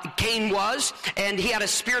 Cain was. And he had a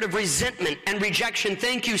spirit of resentment and rejection.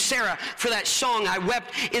 Thank you, Sarah, for that song. I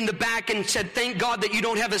wept in the back and said, thank God that you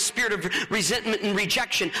don't have a spirit of resentment and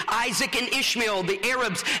rejection. Isaac and Ishmael, the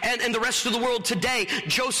Arabs, and the rest of the world today,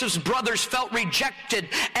 Joseph's brothers felt rejected.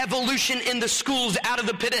 Evolution in the schools out of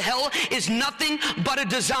the pit of hell is nothing but a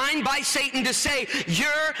design by Satan to say,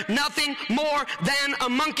 you're nothing more than a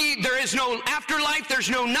monkey. There is no afterlife.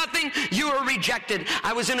 There's no nothing. You are rejected.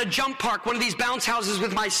 I was in a jump park, one of these bounce houses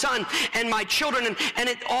with my son and my children,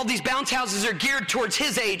 and all these bounce houses are geared towards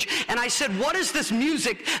his age. And I said, what is this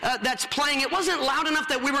music that's playing? It wasn't loud enough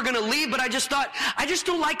that we were going to leave, but I just thought, I just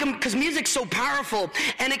don't like them because music's so powerful,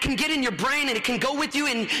 and it can get in your brain, and it can go with you,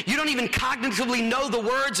 and you don't even cognitively know the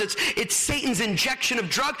words. It's Satan's injection of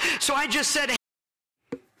drug. So I just said,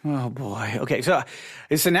 oh boy. Okay, so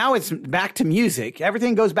now it's back to music.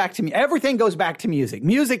 Everything goes back to music.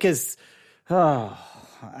 Music is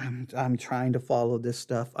I'm trying to follow this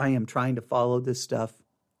stuff.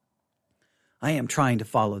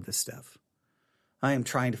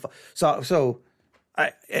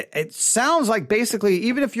 It sounds like basically,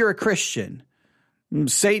 even if you're a Christian,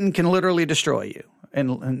 Satan can literally destroy you,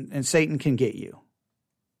 and Satan can get you.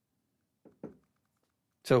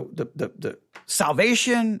 So the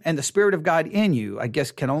salvation and the Spirit of God in you, I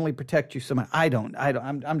guess, can only protect you so much.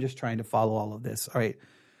 I'm just trying to follow all of this. All right,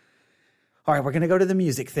 we're going to go to the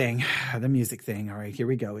music thing. All right, here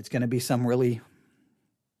we go. It's going to be some really,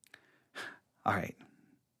 all right.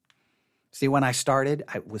 See, when I started,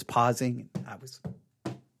 I was pausing. I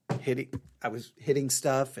was hitting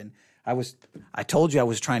stuff, and I told you I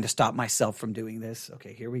was trying to stop myself from doing this.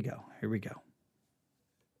 Okay, here we go.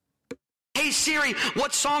 hey Siri,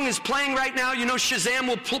 what song is playing right now? You know, Shazam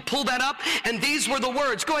will pull that up, and these were the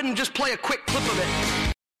words. Go ahead and just play a quick clip of it.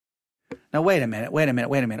 Now, wait a minute.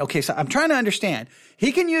 Okay, so I'm trying to understand.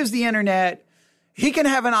 He can use the internet. He can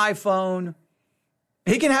have an iPhone.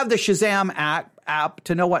 He can have the Shazam app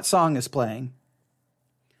to know what song is playing.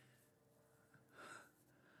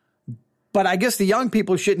 But I guess the young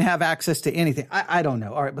people shouldn't have access to anything. I don't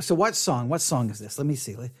know. All right, but so what song? What song is this? Let me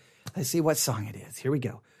see. Let's see what song it is. Here we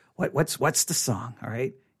go. What's the song? All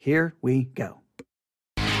right, here we go.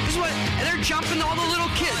 This is what, and they're jumping all the little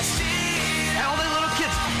kids. All the little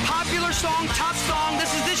kids. Popular song, top song.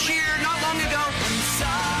 This is this year, not long ago. I'm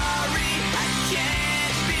sorry, I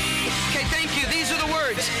can't be. Okay, thank you. These are the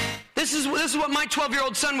words. This is what my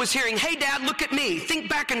 12-year-old son was hearing. Hey, Dad, look at me. Think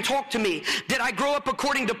back and talk to me. Did I grow up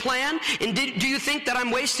according to plan? And do you think that I'm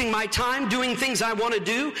wasting my time doing things I want to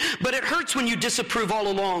do? But it hurts when you disapprove all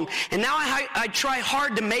along. And now I try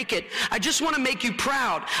hard to make it. I just want to make you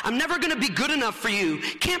proud. I'm never going to be good enough for you.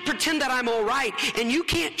 Can't pretend that I'm all right. And you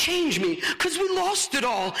can't change me because we lost it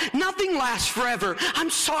all. Nothing lasts forever. I'm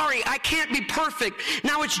sorry. I can't be perfect.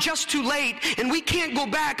 Now it's just too late and we can't go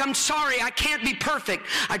back. I'm sorry. I can't be perfect.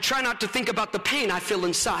 I try not to think about the pain I feel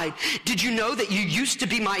inside. Did you know that you used to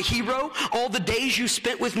be my hero? All the days you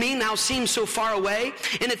spent with me now seem so far away,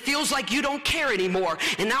 and it feels like you don't care anymore.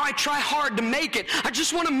 And now I try hard to make it. I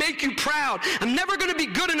just want to make you proud. I'm never going to be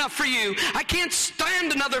good enough for you. I can't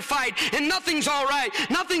stand another fight, and nothing's all right.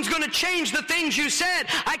 Nothing's going to change the things you said.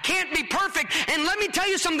 I can't be perfect. And let me tell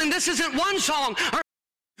you something. This isn't one song or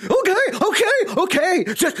Okay.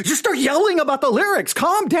 Just start yelling about the lyrics.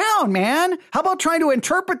 Calm down, man. How about trying to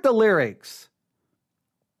interpret the lyrics?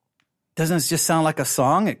 Doesn't it just sound like a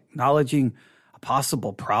song acknowledging a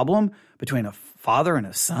possible problem between a father and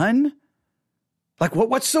a son? Like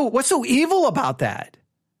what's so evil about that?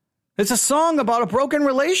 It's a song about a broken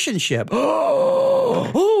relationship.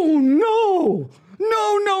 Oh no,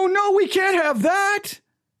 we can't have that.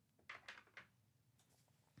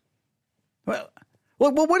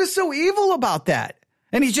 Well, what is so evil about that?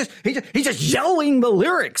 And he's just yelling the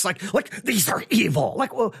lyrics like these are evil.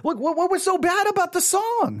 Like, what was so bad about the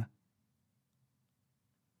song?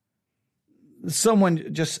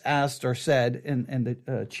 Someone just asked or said in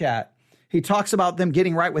the chat, he talks about them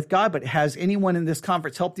getting right with God, but has anyone in this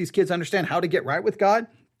conference helped these kids understand how to get right with God?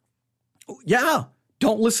 Yeah,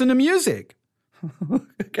 don't listen to music.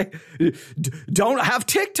 Okay, don't have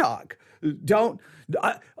TikTok. Don't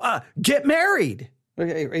get married.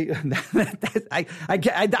 Okay,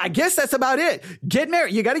 I guess that's about it. Get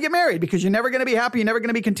married. You got to get married because you're never going to be happy. You're never going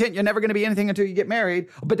to be content. You're never going to be anything until you get married.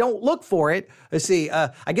 But don't look for it. Let's see.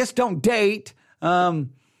 I guess don't date. Don't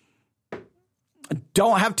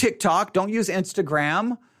have TikTok. Don't use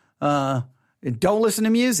Instagram. Don't listen to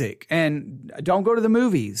music. And don't go to the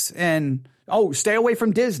movies. And stay away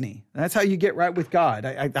from Disney. That's how you get right with God.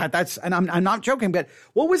 I'm not joking. But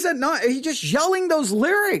what was that? He's just yelling those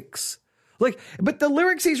lyrics. But the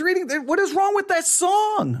lyrics he's reading, what is wrong with that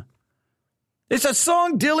song? It's a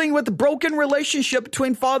song dealing with the broken relationship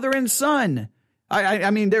between father and son. I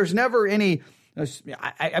mean, there's never any,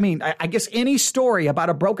 I guess any story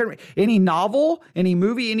about any novel, any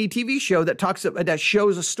movie, any TV show that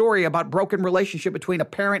shows a story about broken relationship between a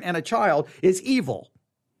parent and a child is evil.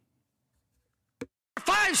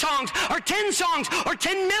 5 songs or 10 songs or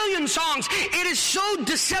 10 million songs. It is so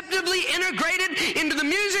deceptively integrated into the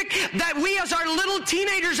music that we as our little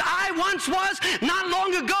teenagers, I once was not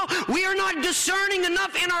long ago, we are not discerning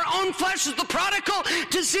enough in our own flesh as the prodigal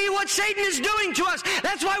to see what Satan is doing to us.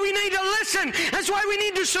 That's why we need to listen. That's why we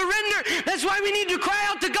need to surrender. That's why we need to cry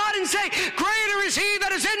out to God and say, greater is he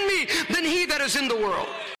that is in me than he that is in the world.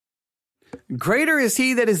 Greater is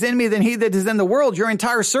he that is in me than he that is in the world. Your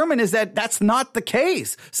entire sermon is that that's not the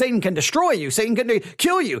case. Satan can destroy you. Satan can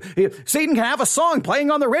kill you. Satan can have a song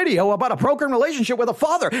playing on the radio about a broken relationship with a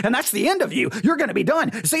father, and that's the end of you. You're going to be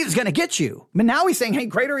done. Satan's going to get you. But now he's saying, hey,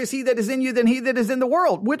 greater is he that is in you than he that is in the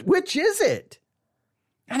world. Which is it?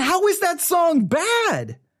 And how is that song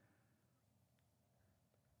bad?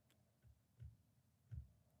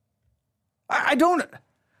 I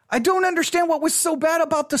don't understand what was so bad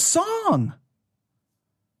about the song.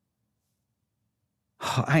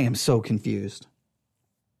 I am so confused.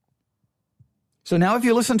 So now if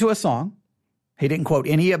you listen to a song, he didn't quote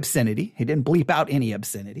any obscenity. He didn't bleep out any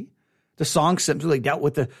obscenity. The song simply dealt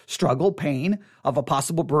with the struggle, pain of a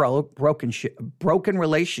possible broken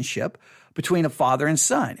relationship between a father and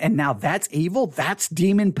son. And now that's evil? That's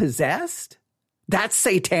demon-possessed? That's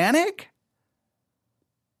satanic?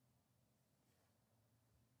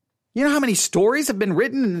 You know how many stories have been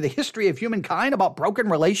written in the history of humankind about broken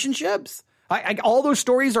relationships? All those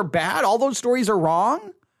stories are bad. All those stories are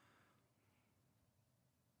wrong.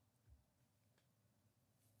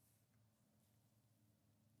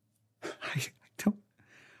 I don't.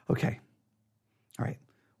 Okay. All right.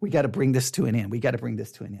 We got to bring this to an end.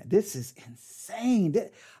 This is insane.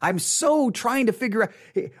 I'm so trying to figure out.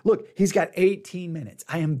 Look, he's got 18 minutes.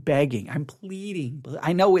 I am begging. I'm pleading.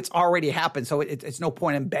 I know it's already happened, so it's no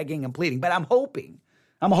point in begging and pleading. But I'm hoping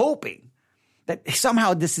that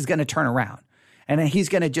somehow this is going to turn around. And then he's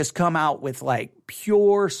going to just come out with like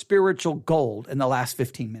pure spiritual gold in the last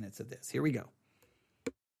 15 minutes of this. Here we go.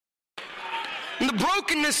 And the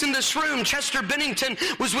brokenness in this room, Chester Bennington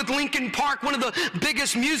was with Linkin Park, one of the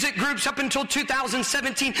biggest music groups up until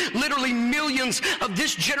 2017. Literally millions of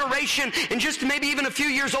this generation, and just maybe even a few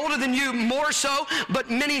years older than you, more so, but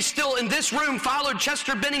many still in this room followed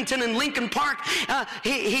Chester Bennington and Linkin Park.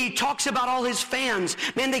 He talks about all his fans.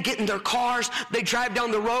 Man, they get in their cars, they drive down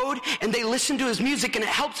the road, and they listen to his music, and it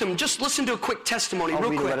helps them. Just listen to a quick testimony, I'll real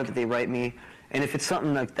read quick. a letter that they write me, and if it's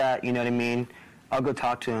something like that, you know what I mean, I'll go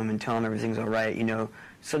talk to them and tell them everything's all right. You know,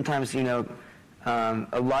 sometimes, you know, in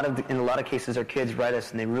a lot of cases, our kids write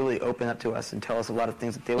us and they really open up to us and tell us a lot of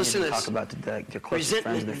things that they wouldn't even talk about to their closest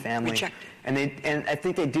friends, their family. And I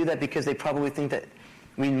think they do that because they probably think that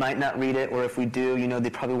we might not read it, or if we do, you know, they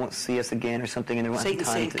probably won't see us again or something, and they won't have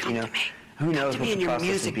time to, you know, who knows what the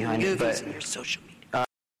process is behind it. But your social media.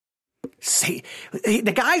 See,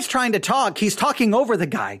 the guy's trying to talk. He's talking over the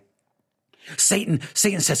guy. Satan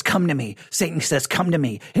says, come to me. Satan says, come to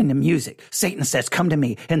me in the music. Satan says, come to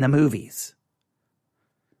me in the movies.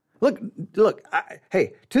 Look,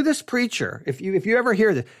 hey, to this preacher, if you ever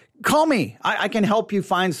hear this, call me. I can help you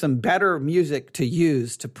find some better music to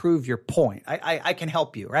use to prove your point. I can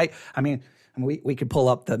help you, right? I mean, we could pull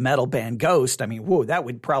up the metal band Ghost. I mean, whoa,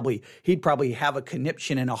 he'd probably have a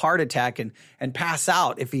conniption and a heart attack and pass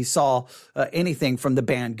out if he saw anything from the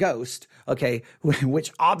band Ghost, okay,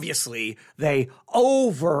 which obviously they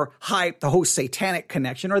overhyped the whole satanic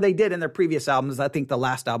connection, or they did in their previous albums. I think the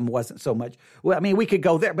last album wasn't so much. Well, I mean, we could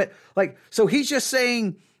go there, but like, so he's just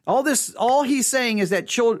saying all he's saying is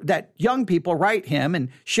that young people write him and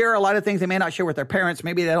share a lot of things they may not share with their parents.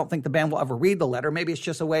 Maybe they don't think the band will ever read the letter. Maybe it's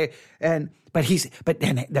just a way. But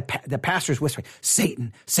then the pastor's whispering,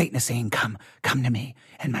 Satan is saying, come to me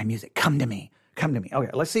and my music. Come to me. Okay,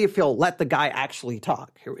 let's see if he'll let the guy actually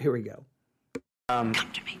talk. Here we go. Come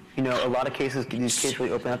to me. You know, a lot of cases, these kids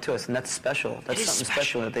really open up to us, and that's special. That's something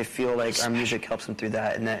special that they feel like our music helps them through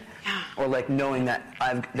that, and that, or like knowing that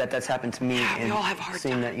that's happened to me, and we all have a hard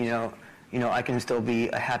seeing time. that you know, I can still be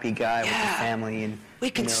a happy guy with the family, and we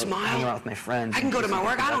can smile, hang out with my friends. I can go to my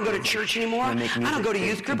work. I don't go to church anymore. I don't go to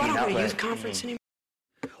youth group. I don't go to youth conference anymore.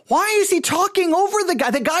 Why is he talking over the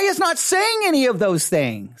guy? The guy is not saying any of those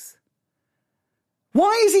things.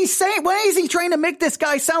 Why is he trying to make this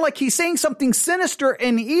guy sound like he's saying something sinister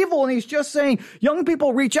and evil, and he's just saying young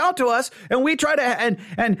people reach out to us and we try to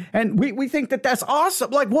and we think that that's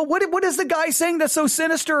awesome. Like, well, what is the guy saying that's so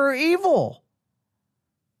sinister or evil?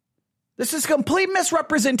 This is complete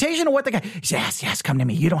misrepresentation of what the guy says. Yes, come to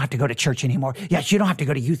me. You don't have to go to church anymore. Yes, you don't have to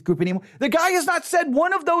go to youth group anymore. The guy has not said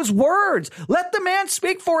one of those words. Let the man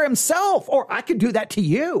speak for himself, or I could do that to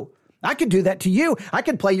you. I could do that to you. I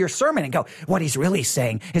could play your sermon and go, what he's really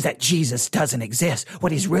saying is that Jesus doesn't exist.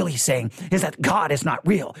 What he's really saying is that God is not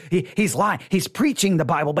real. He's lying. He's preaching the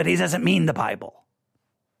Bible, but he doesn't mean the Bible.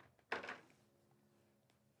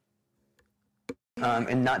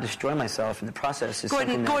 And not destroy myself in the process. Go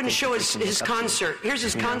ahead and show his concert. Here's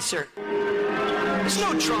his concert. There's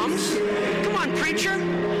no drums. Come on, preacher.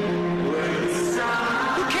 Who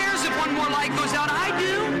cares if one more light goes out? I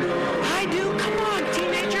do. Come on,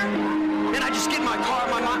 teenager. And I just get in my car.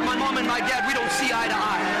 My mom and my dad, we don't see eye to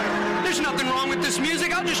eye. There's nothing wrong with this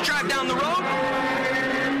music. I'll just drive down the road.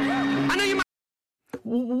 I know you might.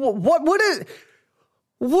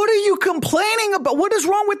 What are you complaining about? What is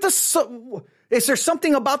wrong with this? Is there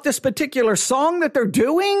something about this particular song that they're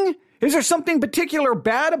doing? Is there something particular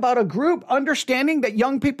bad about a group understanding that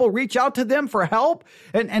young people reach out to them for help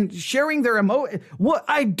and sharing their emotions? What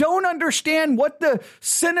I don't understand what the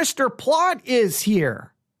sinister plot is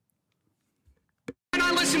here. And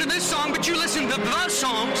I listen to this song, but you listen to the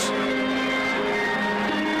songs.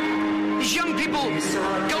 These young people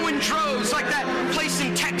go in droves like that place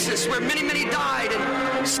in Texas where many, many died,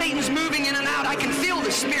 and Satan's moving in and out. I can feel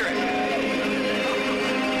the spirit.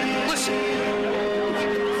 Listen.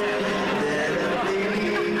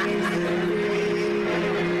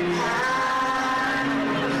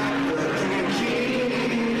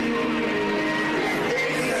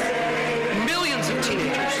 Millions of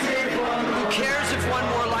teenagers. Who cares if one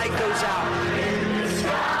more light goes out?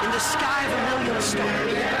 In the sky of a million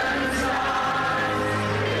stars.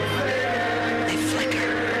 They flicker.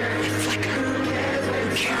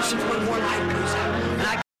 Who cares if one more light goes out?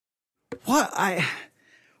 And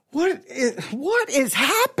What is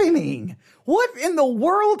happening? What in the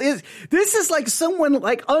world is this? Is like someone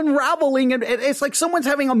like unraveling, and it's like someone's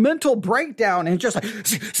having a mental breakdown and just like,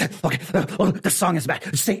 okay, the song is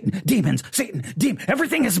bad. Satan, demons,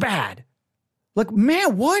 everything is bad. Like,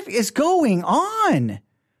 man, what is going on?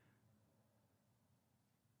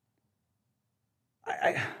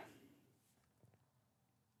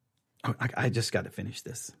 I just got to finish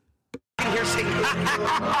this. here sing. Woo!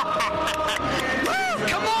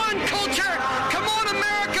 Come on, culture. Come on,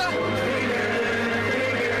 America.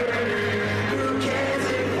 Who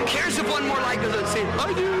cares if one more like doesn't say,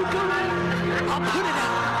 I do, come on. I'll put it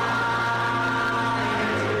out.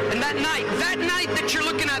 And that night that you're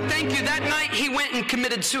looking at, thank you, that night he went and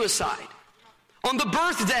committed suicide. On the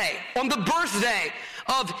birthday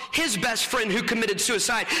of his best friend who committed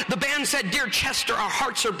suicide, the band said, Dear Chester, our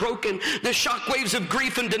hearts are broken. The shockwaves of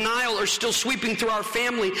grief and denial are still sweeping through our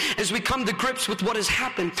family as we come to grips with what has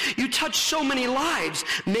happened. You touched so many lives,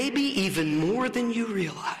 maybe even more than you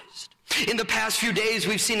realized. In the past few days,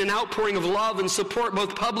 we've seen an outpouring of love and support,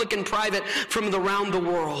 both public and private, from around the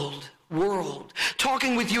world.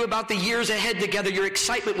 Talking with you about the years ahead together, your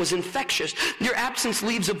excitement was infectious. Your absence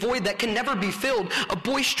leaves a void that can never be filled. A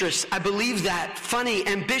boisterous, I believe that, funny,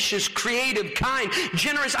 ambitious, creative, kind,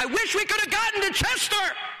 generous. I wish we could have gotten to Chester.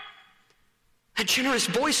 A generous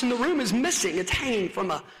voice in the room is missing. It's hanging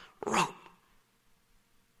from a rope.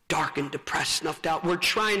 Dark and depressed, snuffed out. We're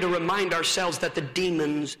trying to remind ourselves that the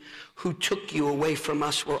demons who took you away from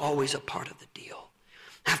us were always a part of the deal.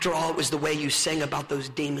 After all, it was the way you sang about those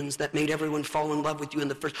demons that made everyone fall in love with you in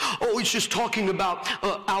the first. Oh, he's just talking about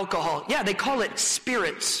alcohol. Yeah, they call it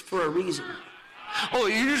spirits for a reason. Oh,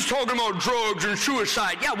 you're just talking about drugs and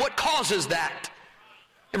suicide. Yeah, what causes that?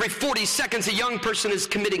 Every 40 seconds, a young person is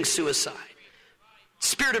committing suicide.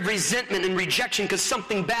 Spirit of resentment and rejection because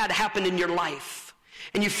something bad happened in your life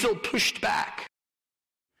and you feel pushed back.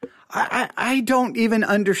 I don't even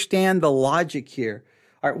understand the logic here.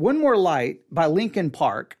 All right, One More Light by Linkin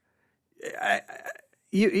Park.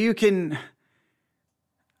 You can,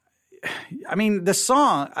 I mean, the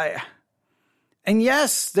song, and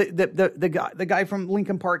yes, the guy from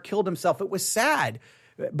Linkin Park killed himself. It was sad,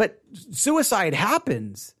 but suicide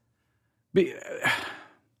happens.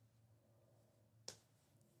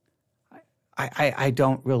 I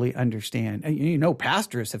don't really understand. You know,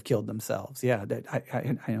 pastors have killed themselves. Yeah,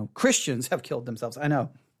 I know Christians have killed themselves. I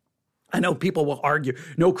know people will argue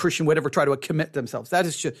no Christian would ever try to commit themselves. That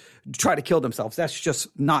is just try to kill themselves. That's just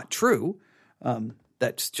not true.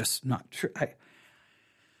 That's just not true.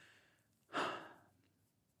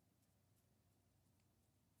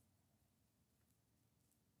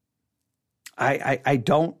 I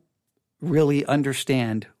don't really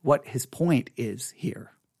understand what his point is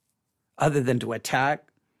here, other than to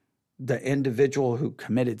attack the individual who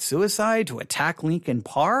committed suicide, to attack Linkin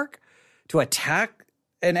Park, to attack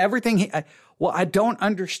and everything. I don't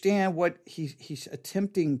understand what he's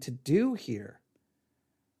attempting to do here.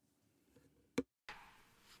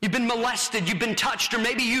 You've been molested, you've been touched, or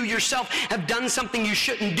maybe you yourself have done something you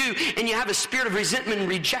shouldn't do, and you have a spirit of resentment and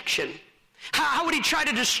rejection. How would he try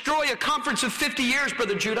to destroy a conference of 50 years,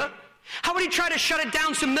 Brother Judah? How would he try to shut it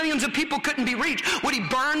down so millions of people couldn't be reached? Would he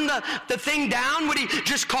burn the thing down? Would he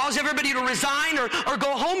just cause everybody to resign or go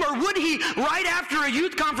home? Or would he, right after a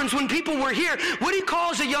youth conference when people were here, would he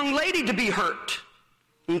cause a young lady to be hurt?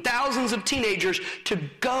 And thousands of teenagers to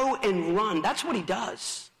go and run. That's what he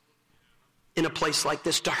does in a place like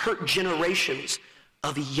this, to hurt generations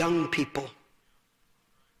of young people.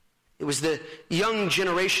 It was the young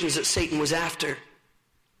generations that Satan was after.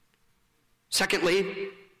 Secondly,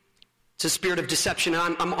 it's a spirit of deception.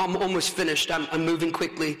 I'm almost finished. I'm moving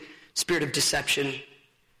quickly. Spirit of deception.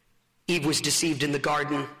 Eve was deceived in the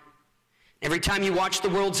garden. Every time you watch the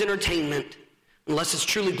world's entertainment, unless it's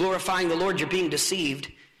truly glorifying the Lord, you're being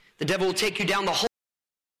deceived. The devil will take you down the whole.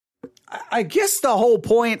 I guess the whole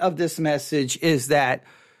point of this message is that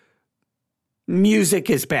music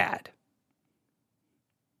is bad.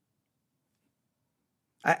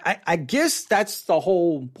 I guess that's the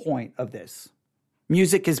whole point of this.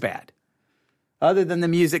 Music is bad. Other than the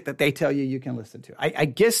music that they tell you can listen to. I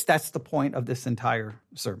guess that's the point of this entire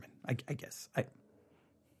sermon. I guess.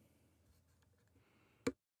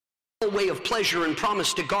 Way of pleasure and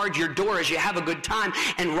promise to guard your door as you have a good time,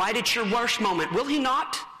 and right at your worst moment, will he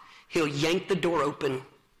not? He'll yank the door open.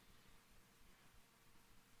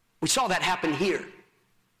 We saw that happen here.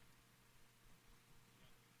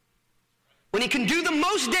 When he can do the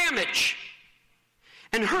most damage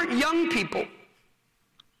and hurt young people,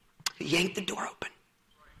 he yanked the door open.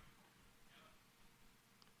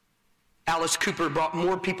 Alice Cooper brought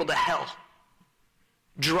more people to hell.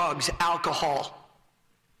 Drugs, alcohol,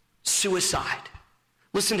 suicide.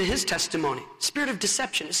 Listen to his testimony. Spirit of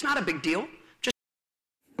deception. It's not a big deal.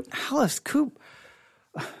 Alice Cooper.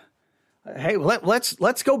 Hey,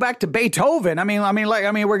 let's go back to Beethoven. I mean,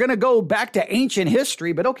 we're going to go back to ancient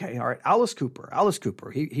history, but okay, all right. Alice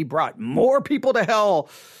Cooper. He brought more people to hell.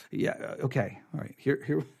 Yeah. Okay. All right.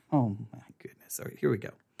 Here. Oh my goodness. All right. Here we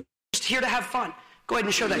go. Just here to have fun. Go ahead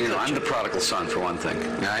and show that clip. I'm the prodigal son, for one thing.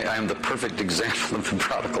 I am the perfect example of the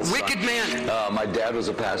prodigal son. Wicked man. My dad was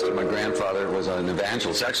a pastor. My grandfather was an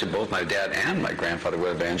evangelist. Actually, both my dad and my grandfather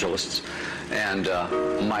were evangelists. And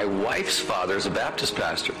my wife's father is a Baptist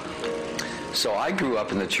pastor. So I grew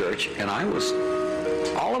up in the church, and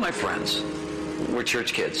all of my friends were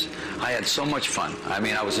church kids. I had so much fun. I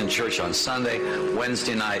mean, I was in church on Sunday,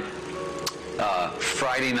 Wednesday night,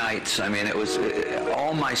 Friday nights. I mean,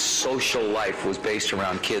 all my social life was based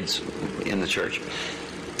around kids in the church.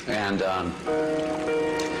 And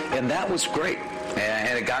that was great.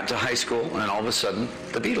 And it got to high school, and all of a sudden,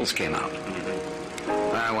 the Beatles came out.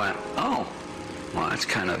 And I went, oh, well, that's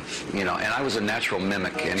kind of, and I was a natural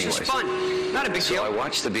mimic anyway. It's just fun. Not a big deal. So I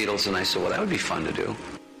watched the Beatles, and I said, well, that would be fun to do.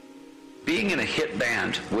 Being in a hit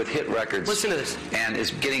band with hit records, listen to this, and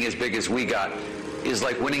is getting as big as we got, is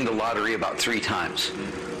like winning the lottery about 3 times.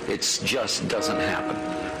 It just doesn't happen.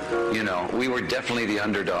 We were definitely the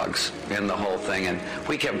underdogs in the whole thing, and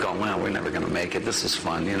we kept going, well, we're never going to make it. This is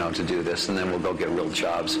fun, to do this, and then we'll go get real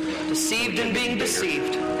jobs. Deceived and being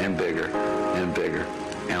deceived. And bigger and bigger.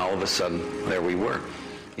 And all of a sudden, there we were.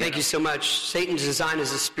 Thank you so much. Satan's design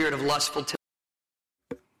is a spirit of lustful.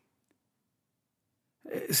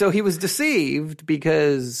 So he was deceived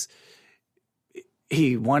because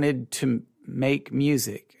he wanted to make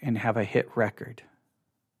music and have a hit record.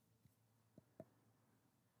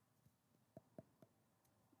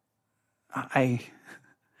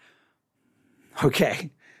 Okay.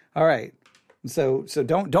 All right. So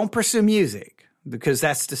don't pursue music because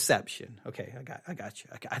that's deception. Okay, I got you.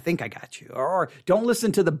 I think I got you. Or don't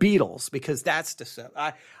listen to the Beatles because that's deception.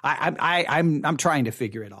 I'm trying to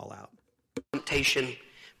figure it all out. Temptation.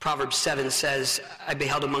 Proverbs 7 says, I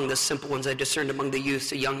beheld among the simple ones, I discerned among the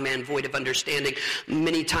youths a young man void of understanding.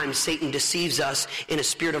 Many times Satan deceives us in a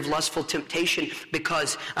spirit of lustful temptation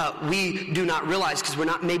because we do not realize, because we're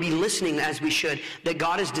not maybe listening as we should, that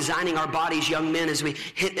God is designing our bodies, young men, as we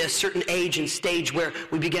hit a certain age and stage where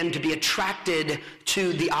we begin to be attracted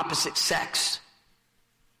to the opposite sex.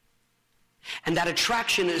 And that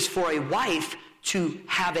attraction is for a wife to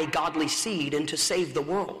have a godly seed and to save the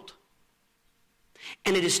world.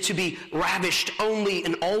 And it is to be ravished only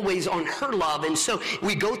and always on her love. And so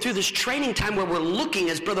we go through this training time where we're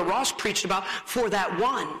looking, as Brother Ross preached about, for that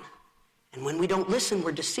one. And when we don't listen,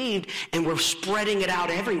 we're deceived, and we're spreading it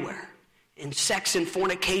out everywhere. In sex and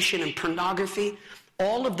fornication and pornography,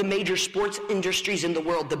 all of the major sports industries in the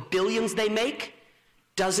world, the billions they make,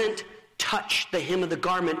 doesn't touch the hem of the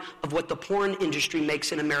garment of what the porn industry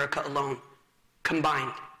makes in America alone,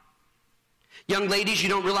 combined. Young ladies, you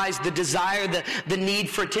don't realize the desire, the need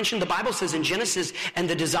for attention. The Bible says in Genesis, and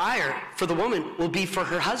the desire for the woman will be for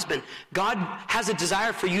her husband. God has a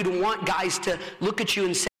desire for you to want guys to look at you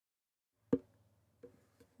and say,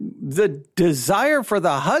 the desire for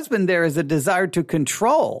the husband there is a desire to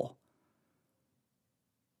control.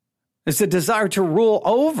 It's a desire to rule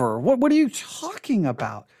over. What are you talking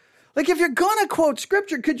about? Like, if you're going to quote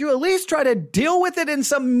scripture, could you at least try to deal with it in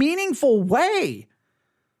some meaningful way?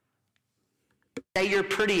 Say you're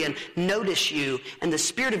pretty and notice you. And the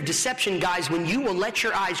spirit of deception, guys, when you will let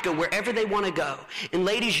your eyes go wherever they want to go. And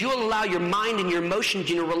ladies, you'll allow your mind and your emotions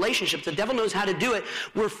and your relationships. The devil knows how to do it.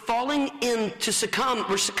 We're succumbing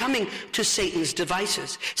to Satan's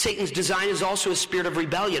devices. Satan's design is also a spirit of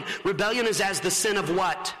rebellion. Rebellion is as the sin of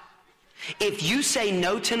what? If you say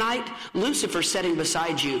no tonight, Lucifer's sitting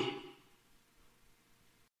beside you.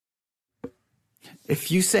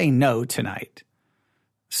 If you say no tonight,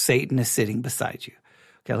 Satan is sitting beside you.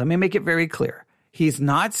 Okay, let me make it very clear. He's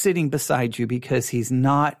not sitting beside you because he's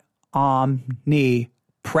not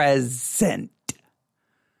omnipresent.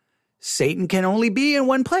 Satan can only be in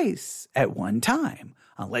one place at one time,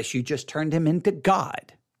 unless you just turned him into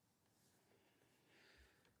God.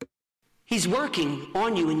 He's working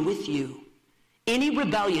on you and with you. Any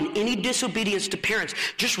rebellion, any disobedience to parents,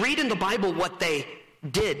 just read in the Bible what they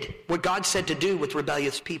did, what God said to do with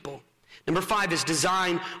rebellious people. Number 5 is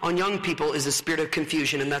design on young people is the spirit of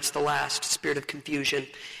confusion, and that's the last, spirit of confusion.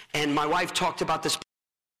 And my wife talked about this.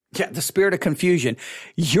 Yeah, the spirit of confusion.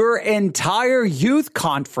 Your entire youth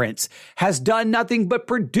conference has done nothing but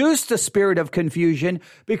produce the spirit of confusion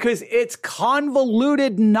because it's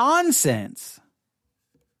convoluted nonsense.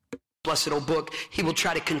 Blessed old book, he will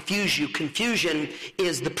try to confuse you. Confusion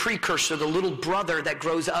is the precursor, the little brother that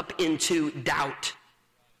grows up into doubt.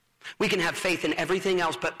 We can have faith in everything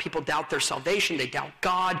else, but people doubt their salvation. They doubt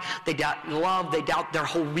God. They doubt love. They doubt their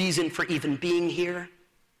whole reason for even being here.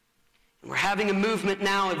 And we're having a movement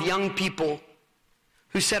now of young people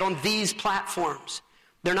who said on these platforms,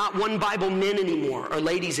 they're not one Bible men anymore or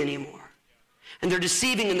ladies anymore. And they're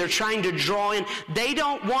deceiving and they're trying to draw in. They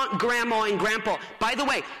don't want grandma and grandpa. By the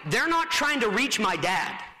way, they're not trying to reach my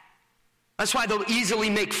dad. That's why they'll easily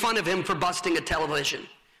make fun of him for busting a television,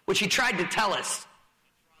 which he tried to tell us.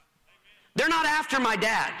 They're not after my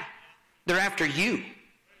dad. They're after you.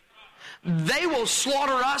 They will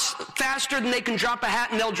slaughter us faster than they can drop a hat,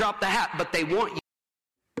 and they'll drop the hat, but they want you.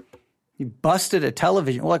 He busted a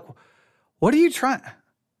television. Like, what are you trying?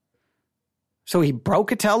 So he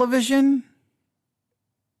broke a television?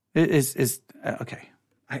 Okay.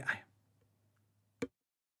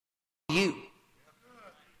 You.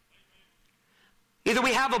 Either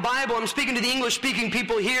we have a Bible, I'm speaking to the English-speaking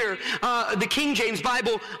people here, the King James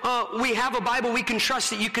Bible, we have a Bible we can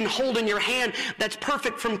trust that you can hold in your hand that's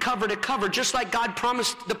perfect from cover to cover, just like God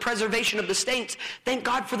promised the preservation of the saints. Thank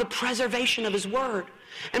God for the preservation of his word.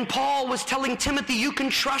 And Paul was telling Timothy, you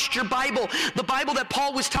can trust your Bible. The Bible that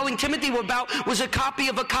Paul was telling Timothy about was a copy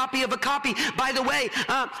of a copy of a copy. By the way,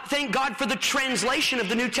 thank God for the translation of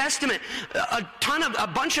the New Testament.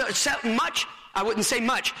 I wouldn't say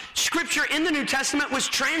much. Scripture in the New Testament was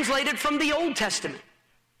translated from the Old Testament.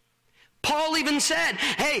 Paul even said,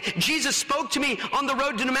 hey, Jesus spoke to me on the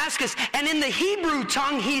road to Damascus, and in the Hebrew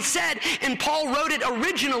tongue he said, and Paul wrote it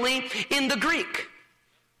originally in the Greek.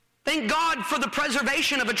 Thank God for the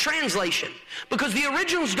preservation of a translation, because the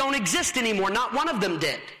originals don't exist anymore. Not one of them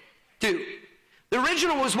did. The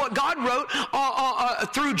original was what God wrote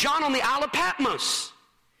through John on the Isle of Patmos.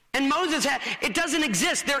 And Moses had, it doesn't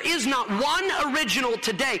exist. There is not one original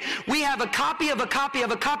today. We have a copy of a copy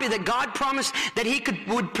of a copy that God promised that he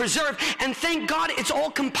would preserve. And thank God it's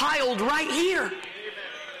all compiled right here.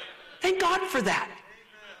 Thank God for that.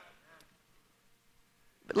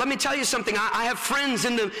 But let me tell you something. I have friends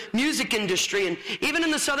in the music industry and even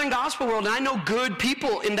in the Southern gospel world, and I know good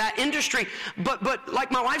people in that industry. But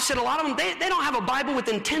like my wife said, a lot of them, they don't have a Bible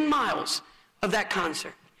within 10 miles of that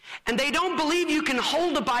concert. And they don't believe you can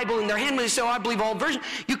hold a Bible in their hand when they say, oh, I believe all versions.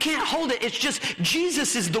 You can't hold it. It's just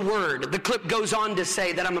Jesus is the word. The clip goes on to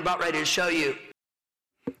say that I'm about ready to show you.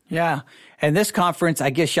 Yeah. And this conference, I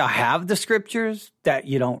guess y'all have the scriptures that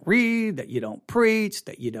you don't read, that you don't preach,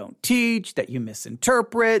 that you don't teach, that you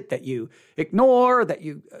misinterpret, that you ignore,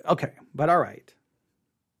 okay, but all right.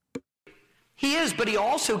 He is, but he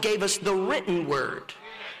also gave us the written word.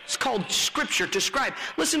 It's called Scripture to scribe.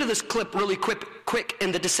 Listen to this clip really quick,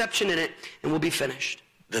 and the deception in it, and we'll be finished.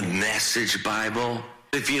 The Message Bible,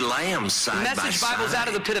 if you lay them side by side. The Message Bible's out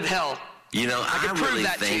of the pit of hell. You know, I really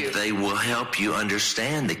think they will help you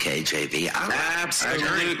understand the KJV.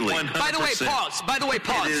 Absolutely. 100%. By the way,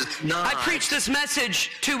 pause. I preached this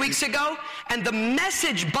message 2 weeks ago, and the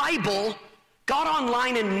Message Bible got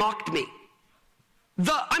online and mocked me.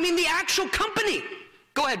 The actual company.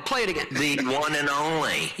 Go ahead, play it again. The one and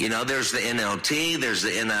only. You know, there's the NLT, there's the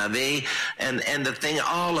NIV, and the thing,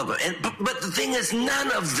 all of it. But the thing is,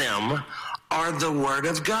 none of them are the Word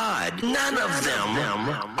of God. None of them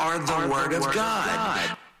are the Word of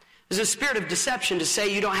God. There's a spirit of deception to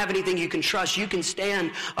say you don't have anything you can trust. You can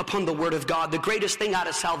stand upon the Word of God. The greatest thing out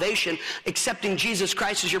of salvation, accepting Jesus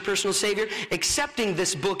Christ as your personal Savior, accepting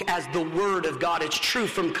this book as the Word of God. It's true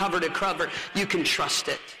from cover to cover. You can trust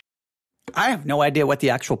it. I have no idea what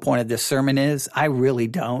the actual point of this sermon is. I really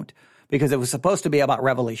don't, because it was supposed to be about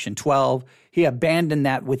Revelation 12. He abandoned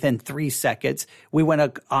that within 3 seconds. We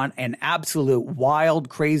went on an absolute wild,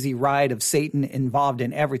 crazy ride of Satan involved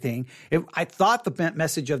in everything. I thought the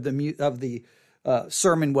message of the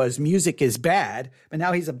sermon was music is bad, but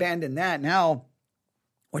now he's abandoned that. Now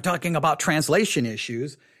we're talking about translation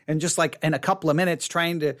issues, and just like in a couple of minutes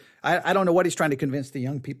I don't know what he's trying to convince the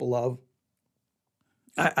young people of.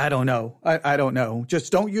 I don't know. I don't know.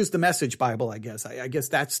 Just don't use the Message Bible, I guess. I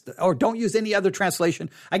guess or don't use any other translation.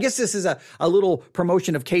 I guess this is a little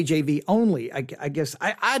promotion of KJV only. I guess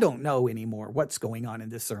I don't know anymore what's going on in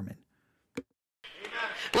this sermon.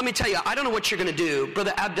 Let me tell you, I don't know what you're going to do.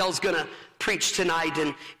 Brother Abdel's going to preach tonight,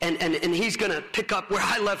 and he's going to pick up where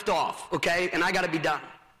I left off, okay? And I got to be done.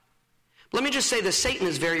 Let me just say this. Satan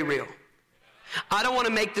is very real. I don't want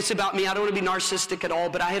to make this about me. I don't want to be narcissistic at all,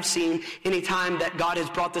 but I have seen any time that God has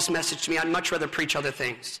brought this message to me, I'd much rather preach other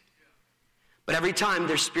things. But every time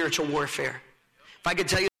there's spiritual warfare. If I could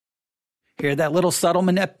tell you. Hear that little subtle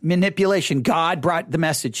manipulation. God brought the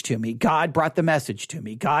message to me. God brought the message to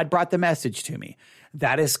me. God brought the message to me.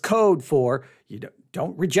 That is code for you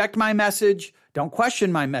don't reject my message. Don't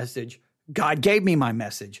question my message. God gave me my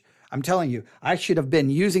message. I'm telling you, I should have been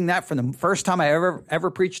using that from the first time I ever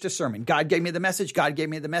preached a sermon. God gave me the message. God gave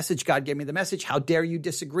me the message. God gave me the message. How dare you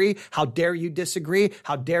disagree? How dare you disagree?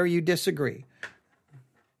 How dare you disagree?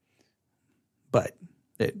 But,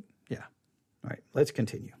 yeah. All right, let's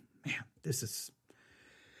continue. Man. This is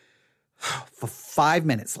 5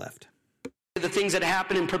 minutes left. The things that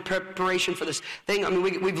happen in preparation for this thing. I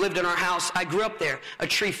mean, we've lived in our house. I grew up there. A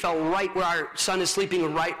tree fell right where our son is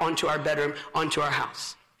sleeping, right onto our bedroom, onto our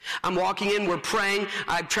house. I'm walking in, we're praying.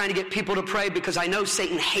 I'm trying to get people to pray because I know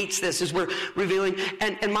Satan hates this as we're revealing.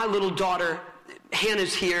 And my little daughter,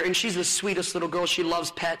 Hannah's here, and she's the sweetest little girl. She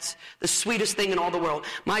loves pets, the sweetest thing in all the world.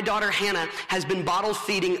 My daughter, Hannah, has been bottle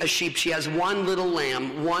feeding a sheep. She has one little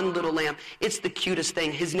lamb. It's the cutest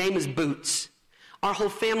thing. His name is Boots. Our whole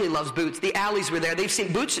family loves Boots. The Alleys were there. They've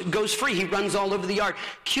seen Boots goes free. He runs all over the yard.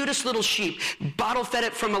 Cutest little sheep. Bottle fed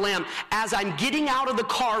it from a lamb. As I'm getting out of the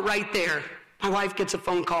car right there, my wife gets a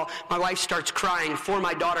phone call. My wife starts crying for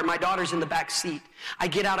my daughter. My daughter's in the back seat. I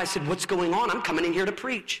get out. I said, what's going on? I'm coming in here to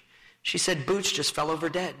preach. She said, Boots just fell over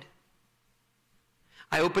dead.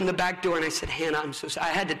 I opened the back door and I said, Hannah, I'm so sorry.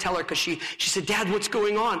 I had to tell her because she said, Dad, what's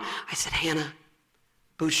going on? I said, Hannah,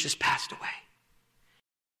 Boots just passed away.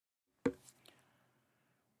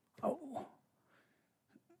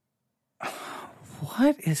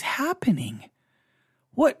 What is happening?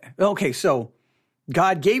 What? Okay, so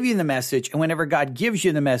God gave you the message, and whenever God gives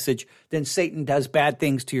you the message, then Satan does bad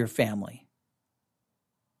things to your family.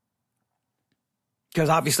 Because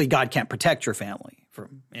obviously God can't protect your family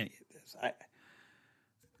from any of this.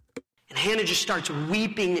 And Hannah just starts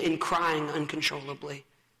weeping and crying uncontrollably.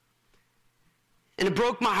 And it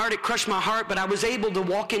broke my heart, it crushed my heart, but I was able to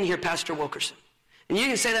walk in here, Pastor Wilkerson. And you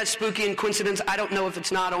can say that's spooky and coincidence. I don't know if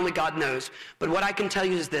it's not, only God knows. But what I can tell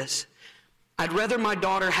you is this. I'd rather my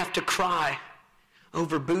daughter have to cry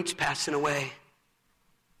over Boots passing away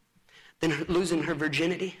than losing her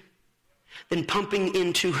virginity, than pumping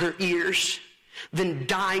into her ears, than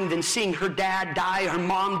dying, than seeing her dad die, her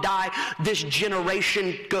mom die, this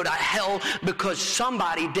generation go to hell because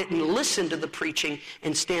somebody didn't listen to the preaching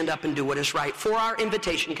and stand up and do what is right. For our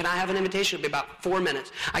invitation, can I have an invitation? It'll be about 4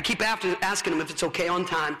 minutes. I keep asking him if it's okay on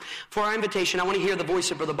time. For our invitation, I want to hear the voice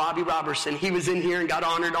of Brother Bobby Robertson. He was in here and got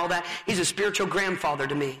honored, all that. He's a spiritual grandfather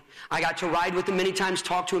to me. I got to ride with him many times,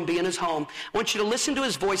 talk to him, be in his home. I want you to listen to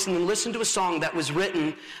his voice and then listen to a song that was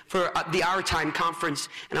written for the Our Time conference.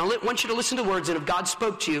 And I want you to listen to words, and if God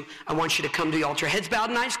spoke to you, I want you to come to the altar. Heads bowed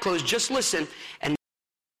and eyes closed. Just listen. And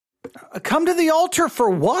come to the altar for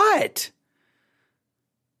what?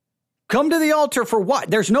 Come to the altar for what?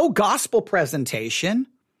 There's no gospel presentation.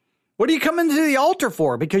 What are you coming to the altar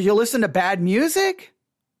for? Because you listen to bad music?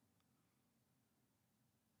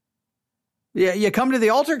 Yeah, you come to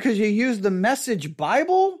the altar because you use the Message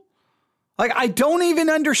Bible? Like, I don't even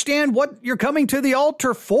understand what you're coming to the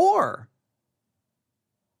altar for.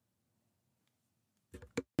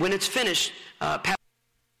 When it's finished,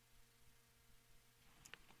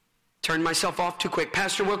 turn myself off too quick.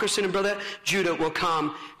 Pastor Wilkerson and Brother Judah will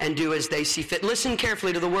come and do as they see fit. Listen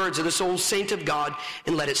carefully to the words of this old saint of God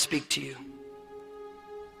and let it speak to you.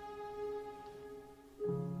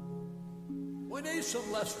 We need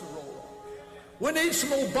some Lester Roll. We need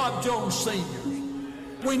some old Bob Jones seniors.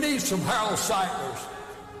 We need some Harold Seitlers.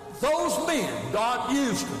 Those men, God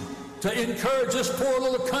used them to encourage this poor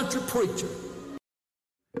little country preacher.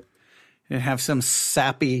 And have some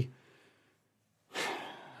sappy,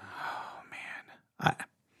 oh man,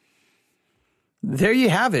 there you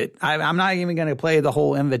have it. I'm not even going to play the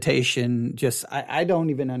whole invitation. Just, I don't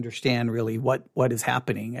even understand really what is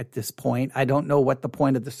happening at this point. I don't know what the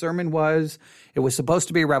point of the sermon was. It was supposed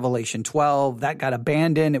to be Revelation 12. That got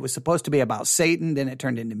abandoned. It was supposed to be about Satan. Then it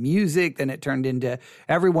turned into music. Then it turned into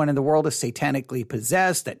everyone in the world is satanically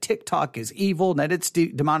possessed, that TikTok is evil, that it's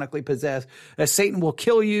demonically possessed, that Satan will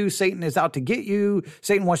kill you. Satan is out to get you.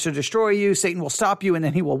 Satan wants to destroy you. Satan will stop you and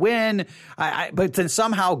then he will win. But then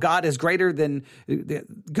somehow God is greater than he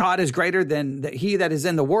that is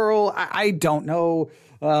in the world. I don't know.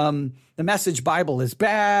 The Message Bible is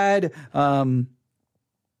bad.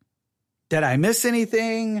 Did I miss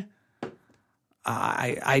anything?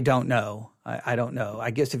 I don't know. I don't know.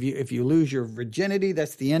 I guess if you lose your virginity,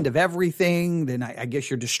 that's the end of everything. Then I guess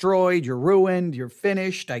you're destroyed, you're ruined, you're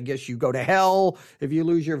finished. I guess you go to hell if you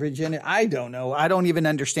lose your virginity. I don't know. I don't even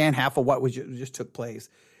understand half of what just took place.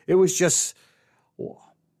 It was just.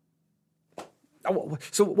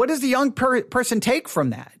 So what does the young person take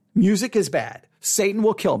from that? Music is bad. Satan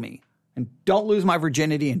will kill me. And don't lose my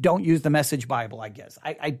virginity and don't use the Message Bible, I guess.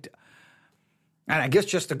 And I guess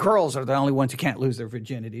just the girls are the only ones who can't lose their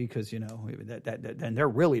virginity because, then they're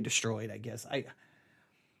really destroyed, I guess.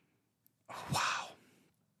 Wow.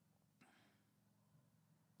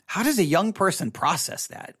 How does a young person process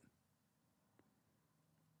that?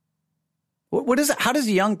 What is it? How does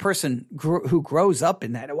a young person who grows up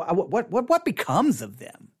in that, what becomes of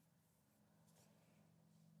them?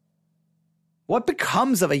 What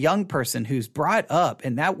becomes of a young person who's brought up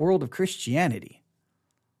in that world of Christianity?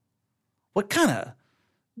 What kind of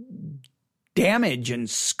damage and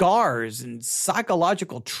scars and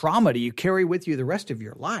psychological trauma do you carry with you the rest of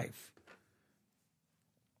your life?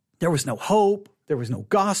 There was no hope. There was no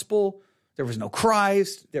gospel. There was no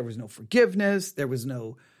Christ. There was no forgiveness. There was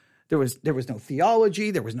no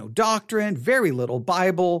theology. There was no doctrine. Very little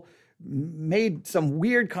Bible. Made some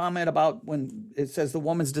weird comment about when it says the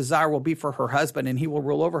woman's desire will be for her husband and he will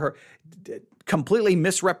rule over her. Completely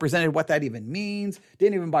misrepresented what that even means.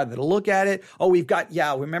 Didn't even bother to look at it. Oh,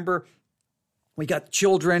 remember we got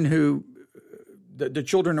children who, the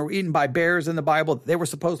children are eaten by bears in the Bible. They were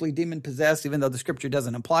supposedly demon possessed, even though the scripture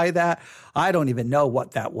doesn't imply that. I don't even know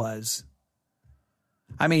what that was.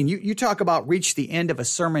 I mean, you talk about reach the end of a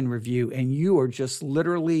sermon review and you are just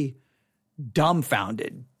literally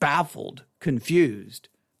dumbfounded, baffled, confused,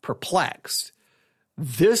 perplexed.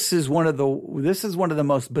 This is one of the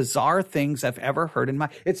most bizarre things I've ever heard in my.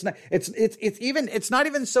 It's not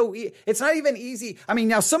even easy. I mean,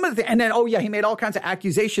 now some of the and then he made all kinds of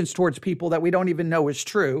accusations towards people that we don't even know is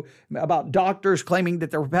true about doctors claiming that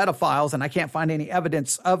they're pedophiles, and I can't find any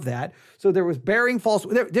evidence of that. So there was bearing false.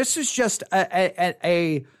 This is just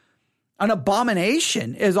an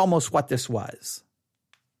abomination. Is almost what this was.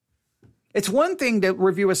 It's one thing to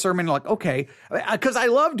review a sermon like, okay, because I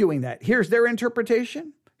love doing that. Here's their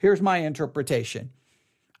interpretation. Here's my interpretation.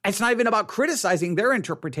 It's not even about criticizing their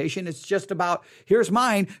interpretation. It's just about, here's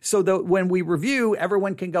mine, so that when we review,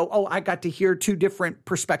 everyone can go, oh, I got to hear two different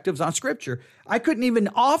perspectives on Scripture. I couldn't even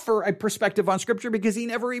offer a perspective on Scripture because he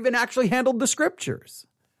never even actually handled the Scriptures.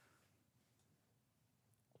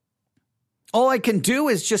 All I can do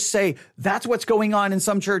is just say that's what's going on in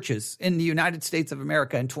some churches in the United States of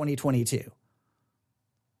America in 2022.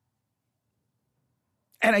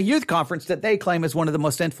 And a youth conference that they claim is one of the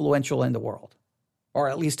most influential in the world, or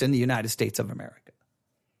at least in the United States of America.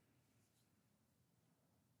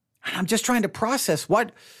 And I'm just trying to process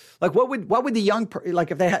what would the young,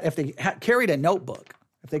 like if they carried a notebook,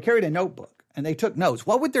 and they took notes,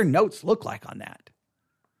 what would their notes look like on that?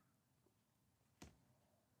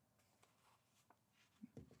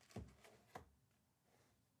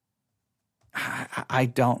 I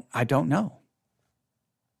don't know.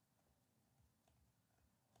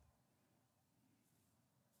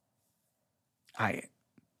 I'm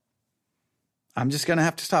just going to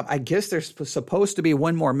have to stop. I guess there's supposed to be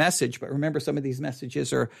one more message, but remember some of these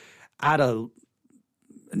messages are out of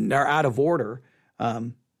order.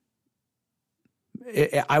 I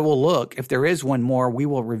will look. If there is one more, we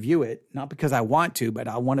will review it, not because I want to, but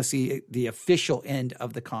I want to see the official end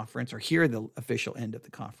of the conference or hear the official end of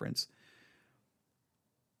the conference.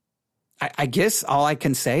 I guess all I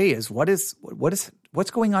can say is what's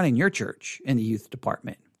going on in your church in the youth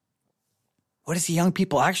department? What is the young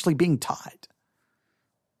people actually being taught?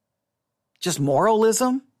 Just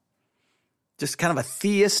moralism? Just kind of a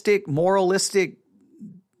theistic, moralistic?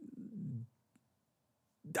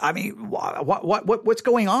 I mean, what's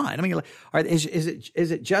going on? I mean,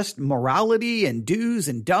 is it just morality and do's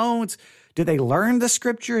and don'ts? Do they learn the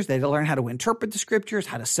scriptures? Do they learn how to interpret the scriptures,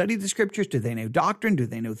 how to study the scriptures? Do they know doctrine? Do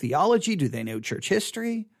they know theology? Do they know church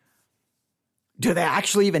history? Do they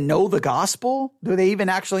actually even know the gospel? Do they even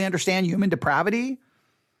actually understand human depravity?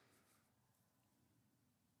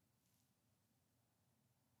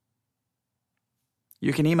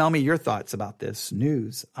 You can email me your thoughts about this,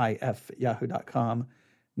 newsif@yahoo.com,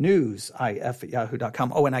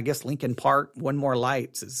 newsif@yahoo.com. Oh, and I guess Linkin Park, One More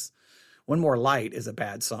Light is a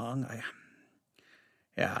bad song.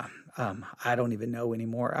 I don't even know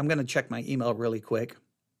anymore. I'm going to check my email really quick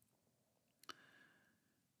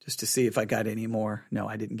just to see if I got any more. No,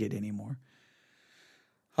 I didn't get any more.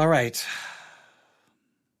 All right.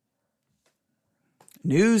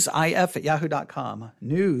 newsif@yahoo.com,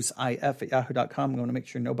 newsif@yahoo.com. I'm going to make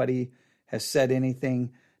sure nobody has said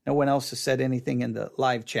anything. No one else has said anything in the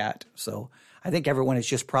live chat. So I think everyone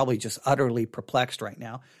is probably utterly perplexed right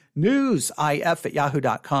now.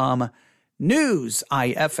 newsif@yahoo.com,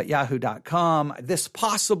 newsif@yahoo.com. This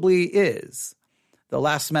possibly is the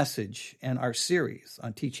last message in our series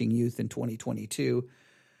on teaching youth in 2022.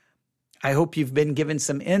 I hope you've been given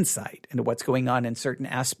some insight into what's going on in certain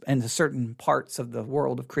parts of the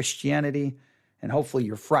world of Christianity, and hopefully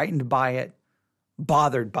you're frightened by it,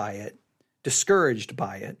 bothered by it, discouraged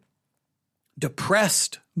by it,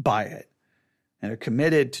 depressed by it, and are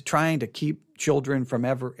committed to trying to keep children from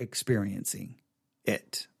ever experiencing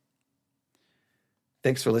it.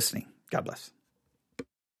 Thanks for listening. God bless.